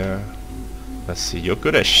in there. Let's see. You're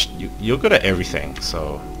good at you're good at everything.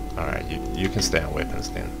 So, all right, you can stay on weapons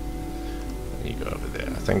then. And you go over there.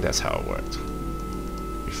 I think that's how it worked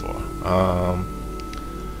before.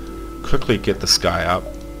 Quickly get this guy up.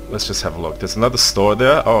 Let's just have a look. There's another store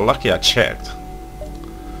there. Oh, lucky I checked.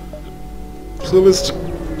 So let's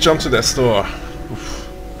jump to that store.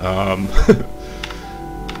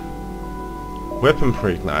 Weapon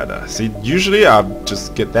pre-igniter. See, usually I'll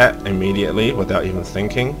just get that immediately without even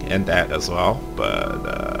thinking, and that as well, but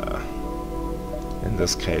in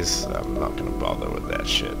this case I'm not gonna bother with that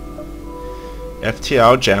shit.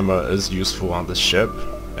 FTL jammer is useful on this ship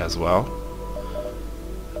as well,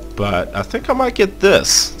 but I think I might get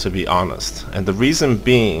this, to be honest, and the reason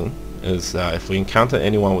being is if we encounter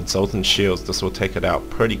anyone with Zoltan shields, this will take it out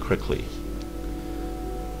pretty quickly.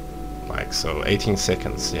 Like, so 18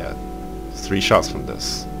 seconds, yeah. 3 shots from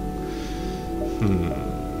this.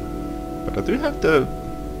 But I do have the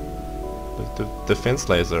defense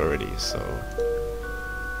laser already, so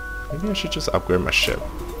maybe I should just upgrade my ship.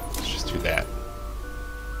 Let's just do that.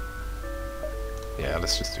 Yeah,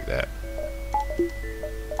 let's just do that.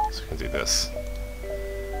 So we can do this.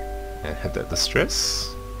 And hit that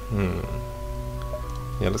distress.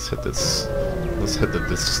 Yeah, let's hit this. Let's hit the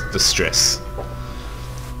distress.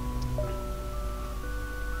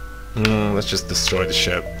 Let's just destroy the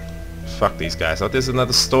ship. Fuck these guys. Oh, there's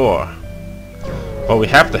another store. Well, we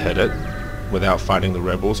have to hit it without fighting the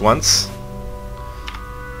rebels once.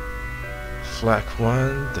 Flak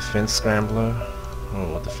 1, defense scrambler.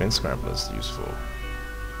 Oh, defense scrambler is useful.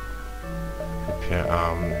 Repair,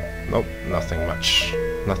 nope, nothing much.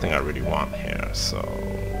 Nothing I really want here, so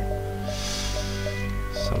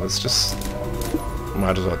let's just,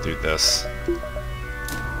 might as well do this.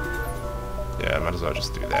 Yeah, might as well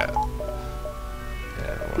just do that.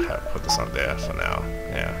 Yeah, we'll put this on there for now.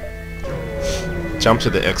 Yeah. Jump to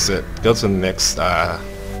the exit. Go to the next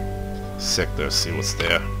sector. See what's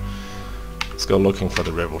there. Let's go looking for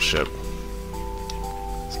the rebel ship.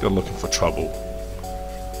 Let's go looking for trouble.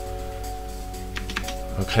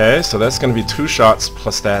 Okay, so that's gonna be 2 shots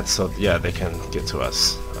plus that. So yeah, they can get to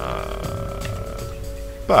us.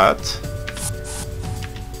 But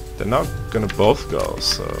they're not gonna both go.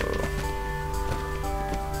 So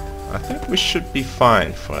I think we should be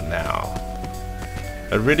fine for now.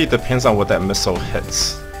 It really depends on what that missile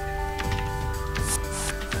hits.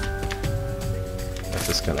 If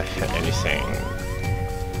it's gonna hit anything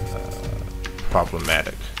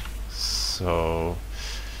problematic. So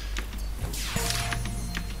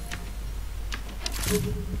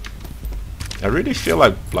I really feel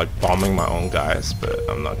like bombing my own guys, but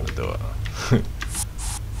I'm not gonna do it.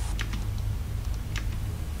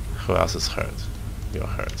 Who else is hurt? You're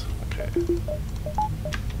hurt. Okay.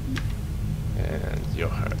 And you're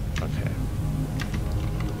hurt. Okay.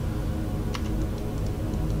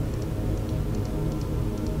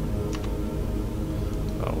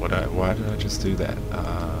 why did I just do that?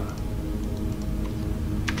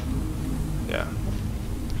 Yeah,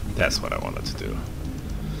 that's what I wanted to do.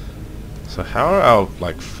 So how are our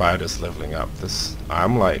like fighters leveling up?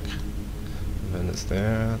 I'm like, Vin is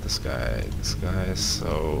there, this guy,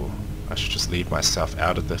 so I should just leave myself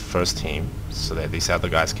out of the first team so that these other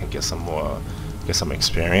guys can get some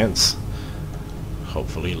experience.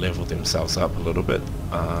 Hopefully level themselves up a little bit.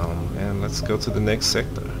 And let's go to the next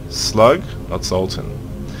sector. Slug, not Zoltan.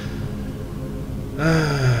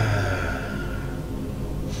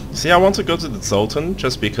 See, I want to go to the Zoltan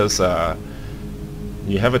just because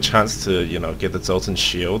you have a chance to, get the Zoltan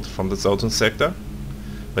shield from the Zoltan sector.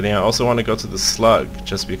 But then I also want to go to the Slug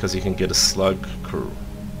just because you can get a Slug crew.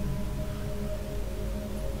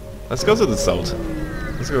 Let's go to the Zoltan.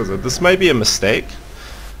 This may be a mistake,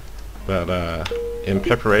 but in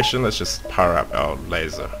preparation, let's just power up our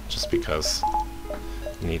laser just because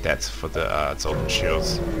we need that for the Zoltan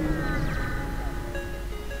shields.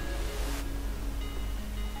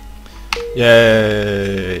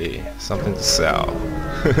 Yay! Something to sell.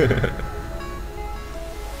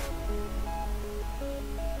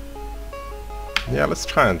 Yeah, let's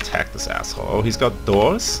try and attack this asshole. Oh, he's got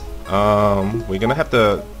doors? We're gonna have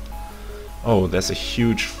to... Oh, there's a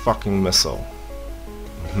huge fucking missile.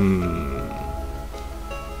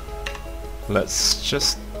 Let's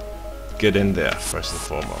just get in there first and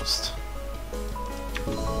foremost.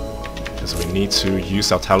 Because we need to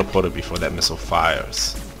use our teleporter before that missile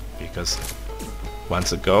fires. Because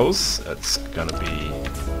once it goes, it's gonna be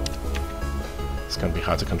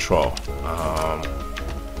hard to control.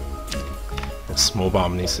 The small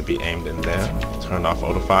bomb needs to be aimed in there. Turn off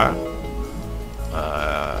auto fire.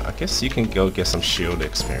 I guess you can go get some shield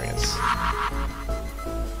experience.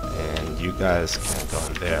 And you guys can go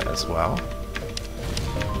in there as well.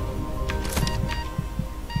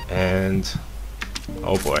 And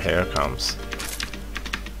oh boy, here it comes.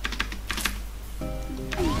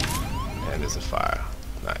 And there's a fire.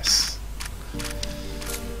 Nice.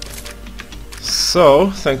 So,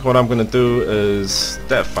 I think what I'm gonna do is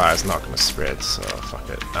that fire's not gonna spread, so fuck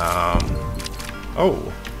it.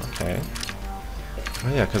 Oh, okay. Oh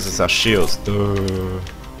yeah, because it's our shields. Duh.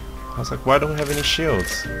 I was like, why don't we have any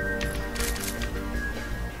shields?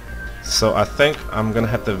 So I think I'm gonna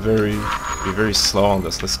have to be very slow on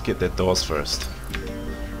this. Let's get the doors first.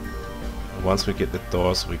 Once we get the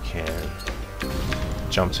doors, we can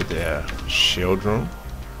jump to their shield room.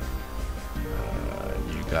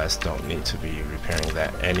 You guys don't need to be repairing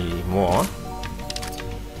that anymore.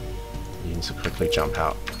 You need to quickly jump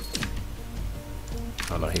out.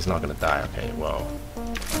 Oh no, he's not gonna die. Okay, well,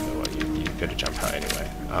 you gotta jump out anyway.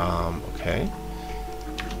 Okay.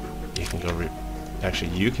 You can go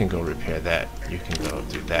actually, you can go repair that. You can go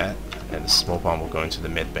do that, and the smoke bomb will go into the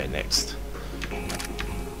mid bay next.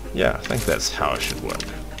 Yeah, I think that's how it should work.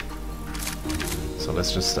 So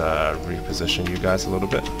let's just reposition you guys a little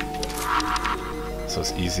bit, so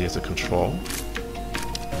it's easier to control.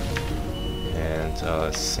 And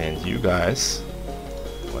let's send you guys,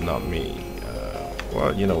 well, not me.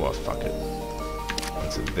 Well, you know what? Fuck it.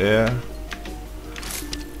 Into there,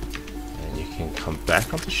 and you can come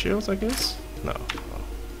back onto shields, I guess. No.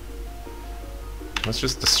 Let's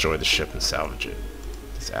just destroy the ship and salvage it.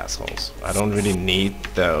 These assholes. I don't really need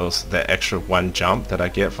that extra one jump that I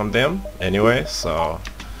get from them anyway, so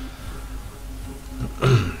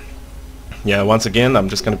yeah, once again I'm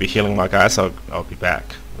just gonna be healing my guys, so I'll be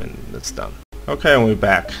back when it's done. Okay, and we're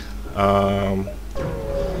back.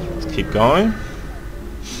 Let's keep going.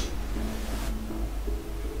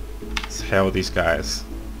 Let's hail these guys.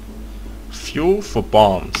 Fuel for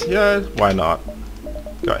bombs. Yeah, why not?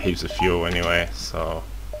 Got heaps of fuel anyway, so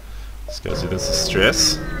let's go through this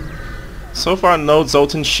stress. So far, no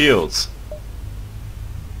Zoltan shields.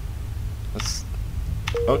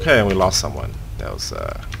 Okay, and we lost someone. That was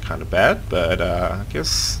kind of bad, but I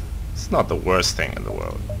guess it's not the worst thing in the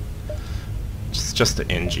world. It's just the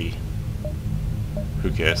NG.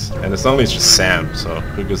 Who cares? And it's only just Sam, so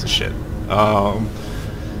who gives a shit?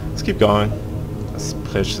 Let's keep going. Let's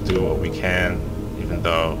pledge to do what we can, even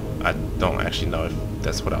though I don't actually know if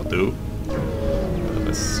that's what I'll do. But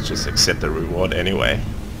let's just accept the reward anyway.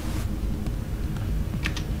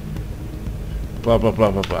 Blah blah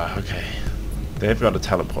blah blah blah. Okay, they've got a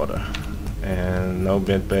teleporter and no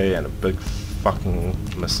mid bay and a big fucking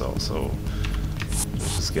missile. So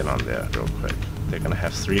let's just get on there real quick. They're gonna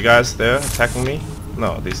have 3 guys there attacking me.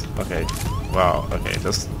 No, these. Okay, wow. Okay,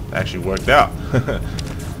 this actually worked out.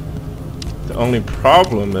 The only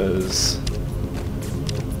problem is,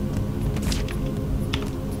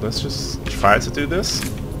 let's just try to do this.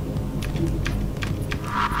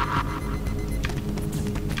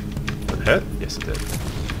 hit? Yes, it did.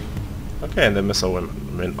 Okay, and the missile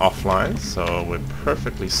went offline, so we're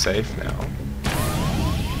perfectly safe now.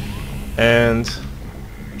 And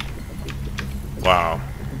wow,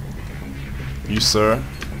 you sir,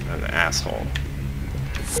 are an asshole.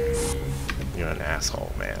 You're an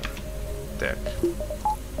asshole, man. Dick.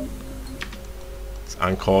 It's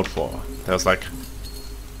uncalled for. That was like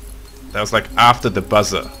after the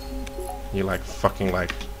buzzer. You like fucking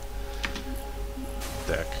like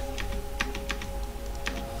dick.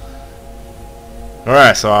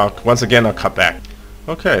 Alright, so once again I'll cut back.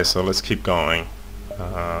 Okay, so let's keep going.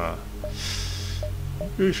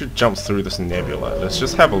 We should jump through this nebula. Let's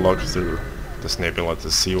just have a look through this nebula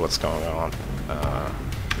to see what's going on.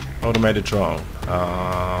 Automated drone.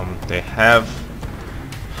 They have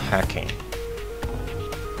hacking.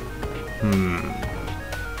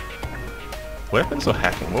 Weapons or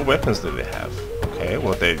hacking? What weapons do they have? Okay,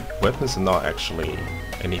 well, weapons are not actually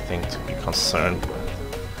anything to be concerned with.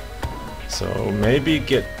 So maybe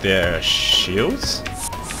get their shields.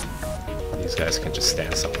 These guys can just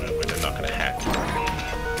stand somewhere where they're not gonna hack.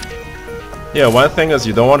 Yeah, one thing is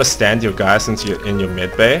you don't want to stand your guys in your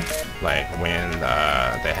mid bay, like when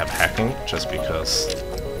they have hacking, just because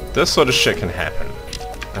this sort of shit can happen.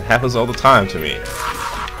 It happens all the time to me.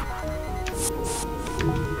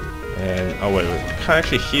 And oh wait, we can't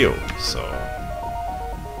actually heal, so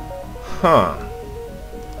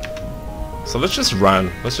so let's just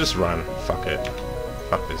run. Fuck it.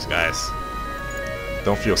 Fuck these guys.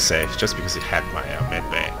 Don't feel safe just because he hacked my mid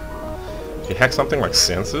bay. If he hacked something like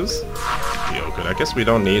sensors, feel good. I guess we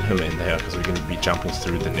don't need him in there because we're going to be jumping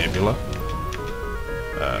through the nebula.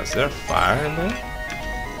 Is there a fire in there?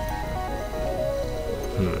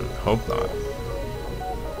 Hope not.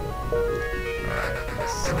 Alright,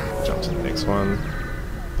 let's jump to the next one.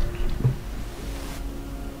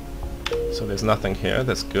 So there's nothing here,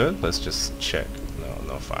 that's good. Let's just check.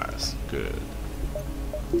 No fires. Good.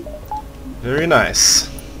 Very nice.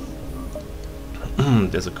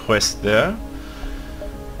 There's a quest there.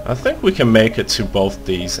 I think we can make it to both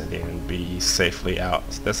these and then be safely out.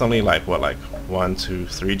 That's only like what, like 1, 2,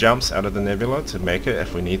 3 jumps out of the nebula to make it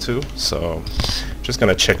if we need to. So just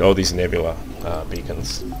gonna check all these nebula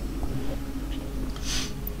beacons.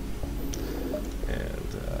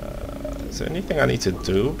 And is there anything I need to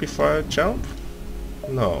do before I jump?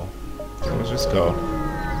 No. Let's just go.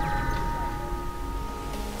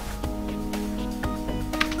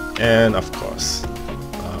 And of course.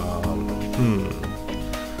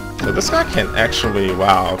 So this guy can actually,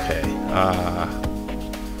 wow, okay.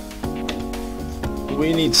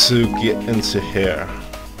 We need to get into here.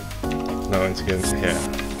 No, to get into here.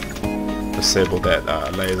 Disable that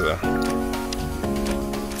laser.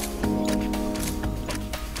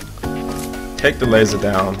 Take the laser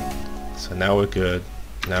down. So now we're good.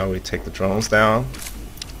 Now we take the drones down.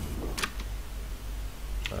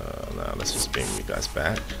 Now let's just beam you guys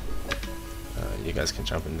back. You guys can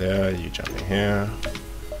jump in there, you jump in here.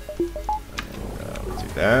 And, we do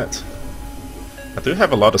that. I do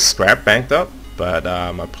have a lot of scrap banked up, but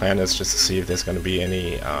my plan is just to see if there's going to be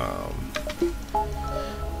any... I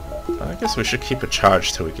guess we should keep a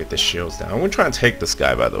charge till we get the shields down. I'm going to try and take this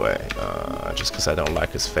guy, by the way, just because I don't like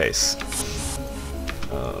his face.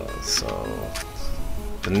 So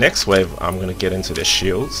the next wave, I'm going to get into the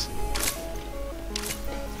shields.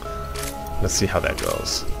 Let's see how that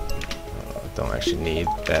goes. Don't actually need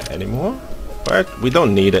that anymore, but we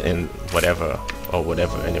don't need it in whatever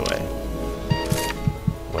anyway.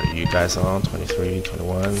 What are you guys on? 23,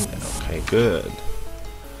 21. Okay, good.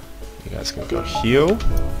 You guys can go heal.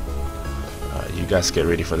 You guys get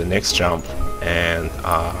ready for the next jump, and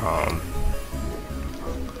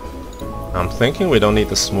I'm thinking we don't need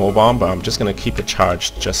the small bomb, but I'm just gonna keep it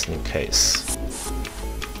charged just in case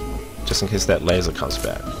that laser comes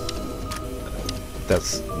back.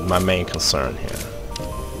 That's my main concern here.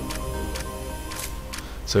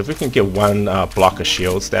 So if we can get one block of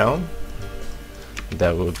shields down,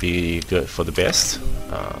 that would be good for the best,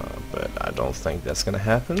 but I don't think that's gonna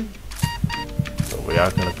happen. So we are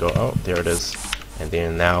gonna go, oh, there it is, and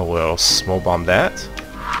then now we'll small bomb that.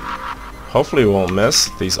 Hopefully we won't miss.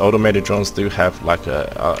 These automated drones do have like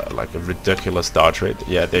a ridiculous dodge rate.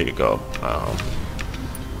 Yeah, there you go.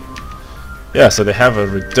 Yeah, so they have a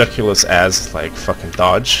ridiculous as like fucking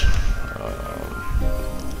dodge.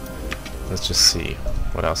 Let's just see.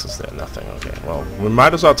 What else is there? Nothing. Okay, well, we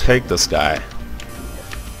might as well take this guy.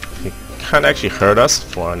 He can't actually hurt us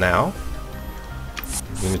for now.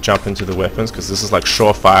 We need to jump into the weapons because this is like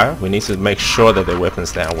surefire. We need to make sure that their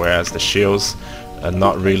weapons down, whereas the shields are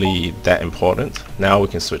not really that important. Now we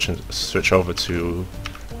can switch over to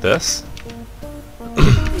this.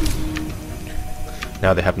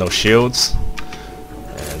 Now they have no shields,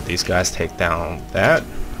 and these guys take down that.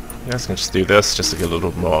 You guys can just do this just to get a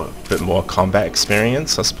little bit more combat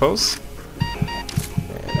experience, I suppose.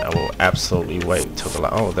 And I will absolutely wait till the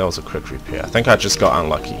oh, that was a quick repair. I think I just got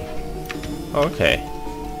unlucky. Okay.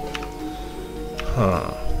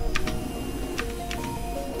 Huh.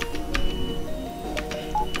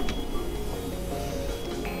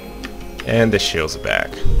 And the shields are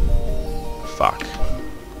back. Fuck.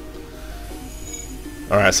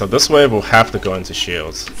 Alright, so this wave will have to go into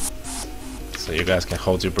shields. So you guys can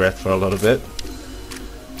hold your breath for a little bit.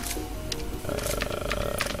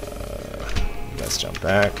 Let's jump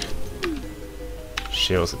back.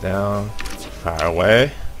 Shields are down. Fire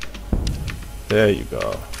away. There you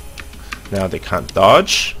go. Now they can't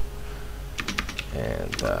dodge.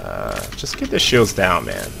 And just get their shields down,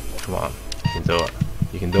 man. Come on. You can do it.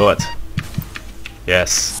 You can do it.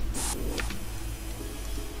 Yes.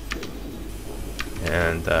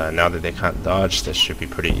 And now that they can't dodge, this should be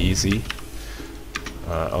pretty easy.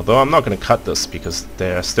 Although I'm not going to cut this because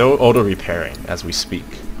they're still auto-repairing as we speak.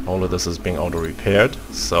 All of this is being auto-repaired,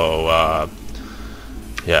 so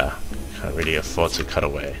yeah, can't really afford to cut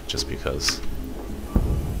away just because.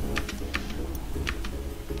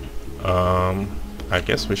 I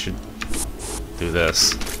guess we should do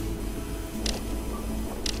this.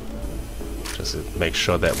 Just to make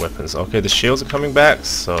sure that weapons... Okay, the shields are coming back,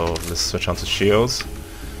 so let's switch on to shields.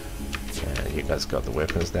 And you guys got the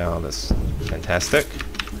weapons down, that's fantastic.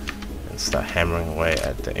 And start hammering away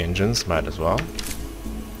at the engines, might as well.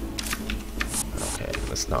 Okay,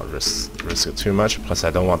 let's not risk it too much, plus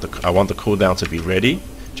I want the cooldown to be ready,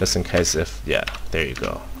 just in case if... Yeah, there you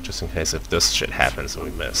go. Just in case if this shit happens and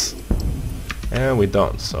we miss. And we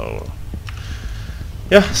don't, so...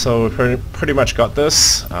 Yeah, so we pretty much got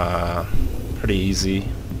this. Pretty easy.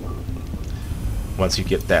 Once you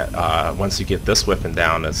get that, once you get this weapon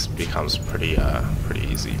down, it becomes pretty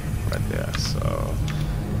easy right there. So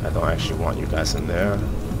I don't actually want you guys in there.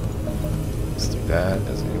 Let's do that.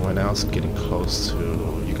 Is anyone else getting close to?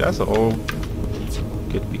 You guys are all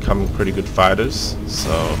becoming pretty good fighters,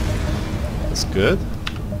 so that's good.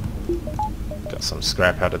 Got some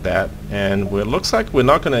scrap out of that, and it looks like we're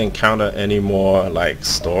not going to encounter any more like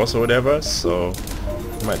stores or whatever. So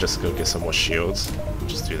I might just go get some more shields.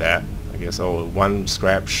 Just do that. I guess. Oh, one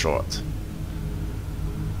scrap short.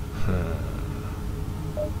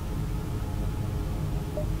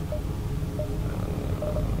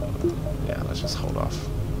 Yeah, let's just hold off.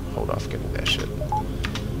 Hold off getting that shit.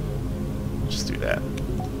 Just do that.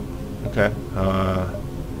 Okay.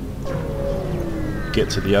 Get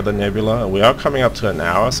to the other nebula. We are coming up to an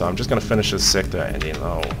hour, so I'm just gonna finish this sector and then,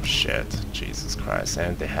 oh shit, Jesus Christ.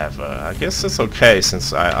 And they have I guess it's okay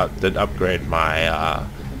since I did upgrade my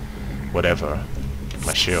whatever,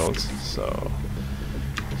 my shields, so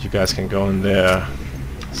you guys can go in there.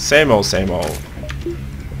 Same old, same old.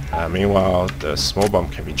 Meanwhile, the small bomb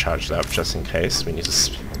can be charged up just in case we need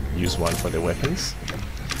to use one for the weapons.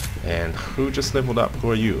 And who just leveled up?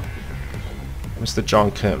 Who are you? Mr.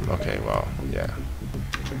 John Kim. Okay, well, yeah.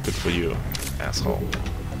 Good for you, asshole.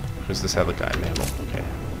 Who's this other guy? Mabel. Okay.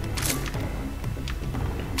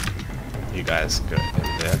 You guys go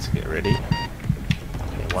in there to get ready.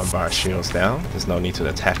 Okay, one bar shields down. There's no need to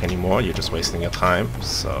attack anymore. You're just wasting your time.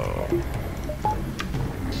 So...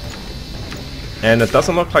 And it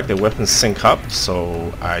doesn't look like the weapons sync up,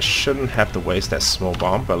 so I shouldn't have to waste that small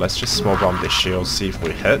bomb, but let's just small bomb the shield, see if we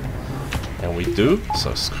hit. And we do, so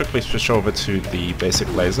let's quickly switch over to the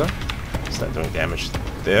basic laser. Start doing damage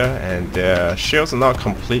there, and their shields are not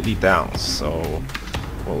completely down, so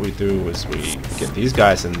what we do is we get these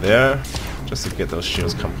guys in there, just to get those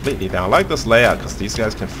shields completely down. I like this layout, because these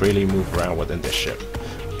guys can freely move around within their ship,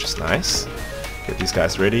 which is nice. Get these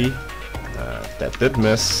guys ready. That did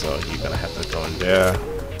miss, so you're gonna have to go in there.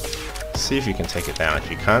 See if you can take it down. If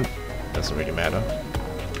you can't, doesn't really matter.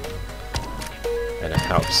 And it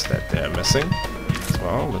helps that they're missing as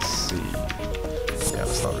well. Let's see. Yeah,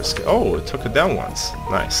 let's not risk it. Oh, it took it down once.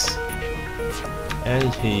 Nice.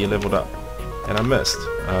 And he leveled up. And I missed.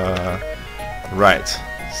 Right.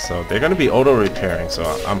 So they're gonna be auto repairing. So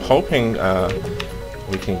I'm hoping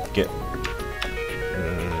we can get.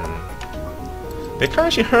 They can't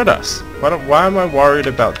actually hurt us. Why am I worried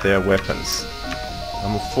about their weapons?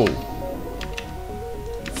 I'm a fool.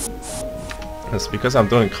 It's because I'm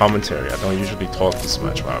doing commentary. I don't usually talk this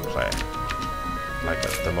much while I play. Like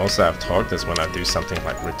the most I've talked is when I do something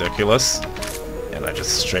like ridiculous, and I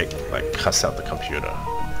just straight like cuss out the computer.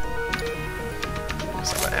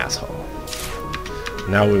 Because I'm an asshole.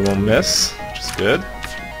 Now we won't miss, which is good.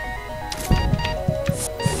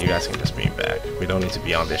 And you guys can just beam back. We don't need to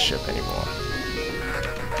be on this ship anymore.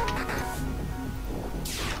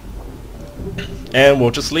 And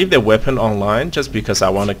we'll just leave their weapon online just because I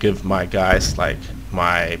want to give my guys, like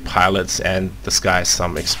my pilots and this guy,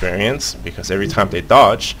 some experience, because every time they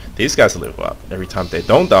dodge, these guys level up. Every time they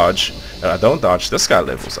don't dodge, this guy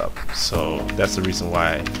levels up. So that's the reason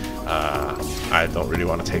why I don't really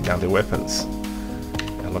want to take down their weapons.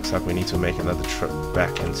 It looks like we need to make another trip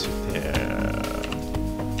back into there.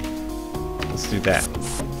 Let's do that.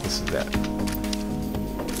 Let's do that.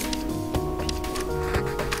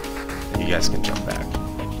 You guys can jump back.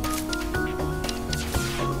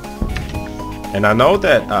 And I know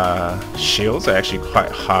that shields are actually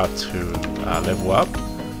quite hard to level up,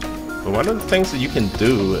 but one of the things that you can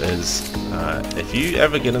do is if you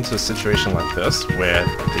ever get into a situation like this where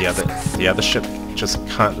the other ship just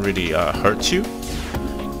can't really hurt you,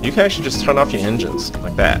 you can actually just turn off your engines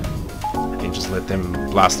like that and just let them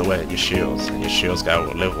blast away at your shields, and your shields guy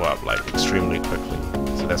will level up like extremely quickly.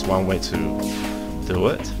 So that's one way to do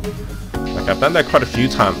it. Like I've done that quite a few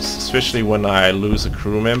times, especially when I lose a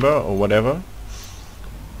crew member or whatever.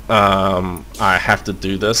 I have to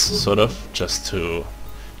do this sort of just to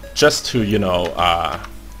you know,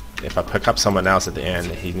 if I pick up someone else at the end,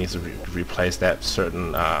 he needs to replace that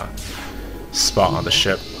certain spot on the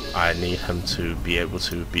ship. I need him to be able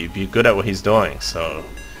to be good at what he's doing. So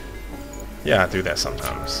yeah, I do that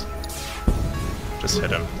sometimes. Just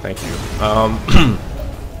hit him. Thank you.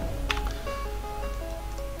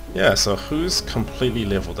 Yeah, so who's completely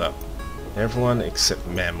leveled up? Everyone except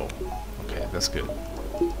Mammal. Okay, that's good.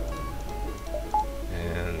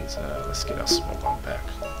 And let's get our small bomb back.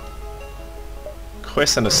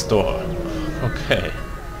 Quest in the store. Okay.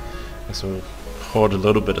 So we'll hoard a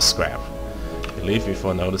little bit of scrap. They leave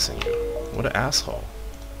before noticing you. What an asshole.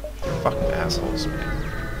 You're fucking assholes, man.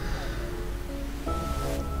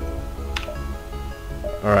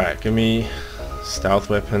 Alright, give me stealth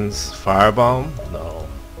weapons. Firebomb? No.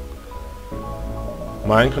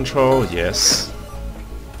 Mind control? Yes.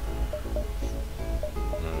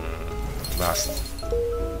 Last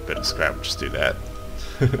bit of scrap, just do that.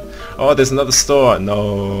 Oh, there's another store.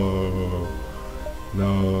 No.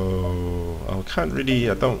 No. I can't really,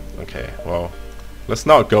 I don't, okay, well, let's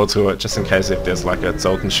not go to it just in case if there's like a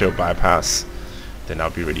token shield bypass, then I'll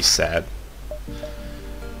be really sad.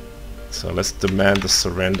 So let's demand the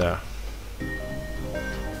surrender.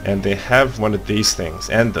 And they have one of these things,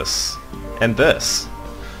 and this, and this.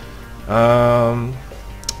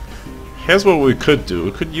 Here's what we could do.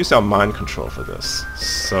 We could use our mind control for this.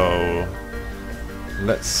 So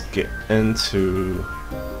let's get into,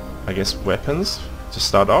 I guess, weapons to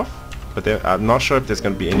start off. But I'm not sure if there's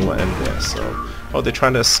going to be anyone in there. So, oh, they're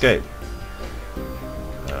trying to escape.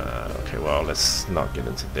 Okay, well, let's not get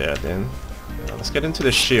into there then. Let's get into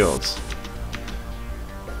the shields.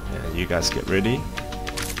 Yeah, you guys get ready.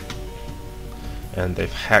 And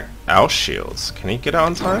they've hacked our shields. Can he get out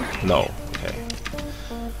on time? No. Okay.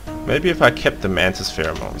 Maybe if I kept the Mantis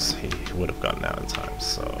pheromones, he would have gotten out in time.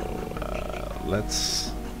 So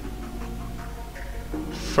let's.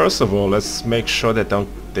 First of all, let's make sure that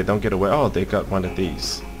they don't get away. Oh, they got one of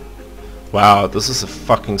these. Wow, this is a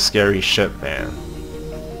fucking scary ship, man.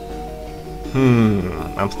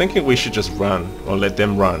 I'm thinking we should just run or let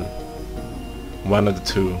them run. One of the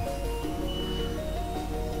two.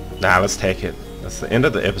 Nah, let's take it. That's the end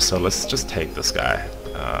of the episode. Let's just take this guy.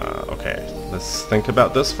 Okay, let's think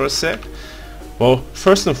about this for a sec. Well,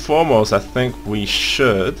 first and foremost, I think we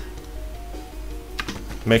should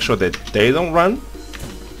make sure that they don't run.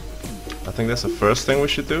 I think that's the first thing we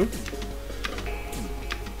should do.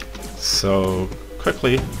 So,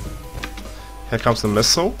 quickly, here comes the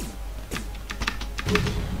missile.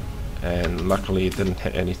 And luckily it didn't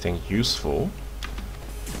hit anything useful.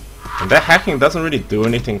 And that hacking doesn't really do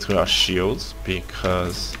anything to our shields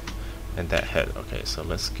because... And that hit. Okay, so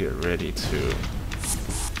let's get ready to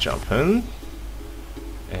jump in.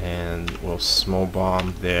 And we'll small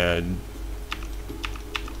bomb their...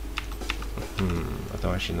 I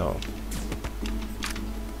don't actually know.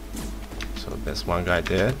 So there's one guy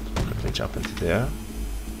there. Quickly jump into there.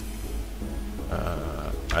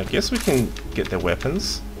 I guess we can get their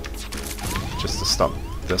weapons just to stop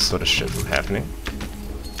this sort of shit from happening.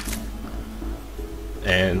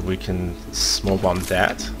 And we can small bomb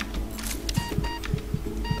that.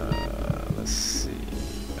 Let's see.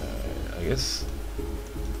 I guess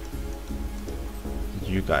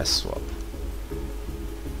you guys swap.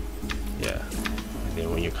 Yeah. And then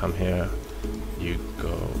when you come here, you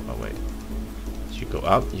go. Oh wait. You go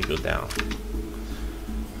up. You go down.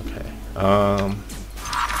 Okay.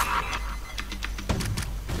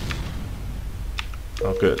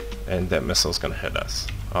 Oh good. And that missile's gonna hit us.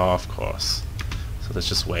 Oh, of course. So let's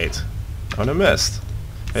just wait. Oh, and I missed.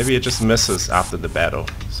 Maybe it just misses after the battle,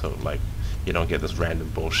 so like you don't get this random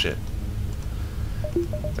bullshit.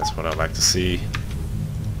 That's what I'd like to see.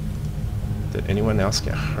 Did anyone else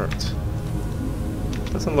get hurt?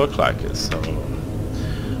 Doesn't look like it, so...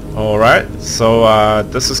 Alright, so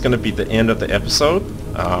this is going to be the end of the episode.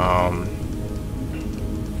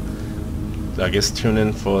 I guess tune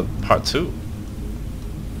in for part 2.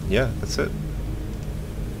 Yeah, that's it.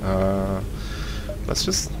 Let's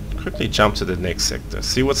just quickly jump to the next sector.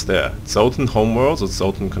 See what's there. Zoltan Homeworlds or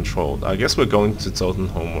Zoltan Controlled? I guess we're going to Zoltan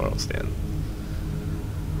Homeworlds then.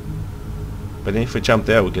 But then if we jump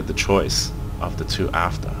there, we get the choice of the 2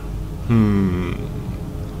 after.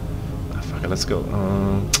 Fuck it, let's go.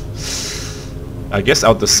 I guess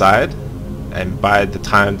I'll decide, and by the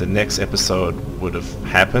time the next episode would have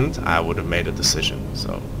happened, I would have made a decision.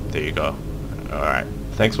 So there you go. Alright,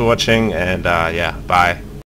 thanks for watching, and yeah, bye.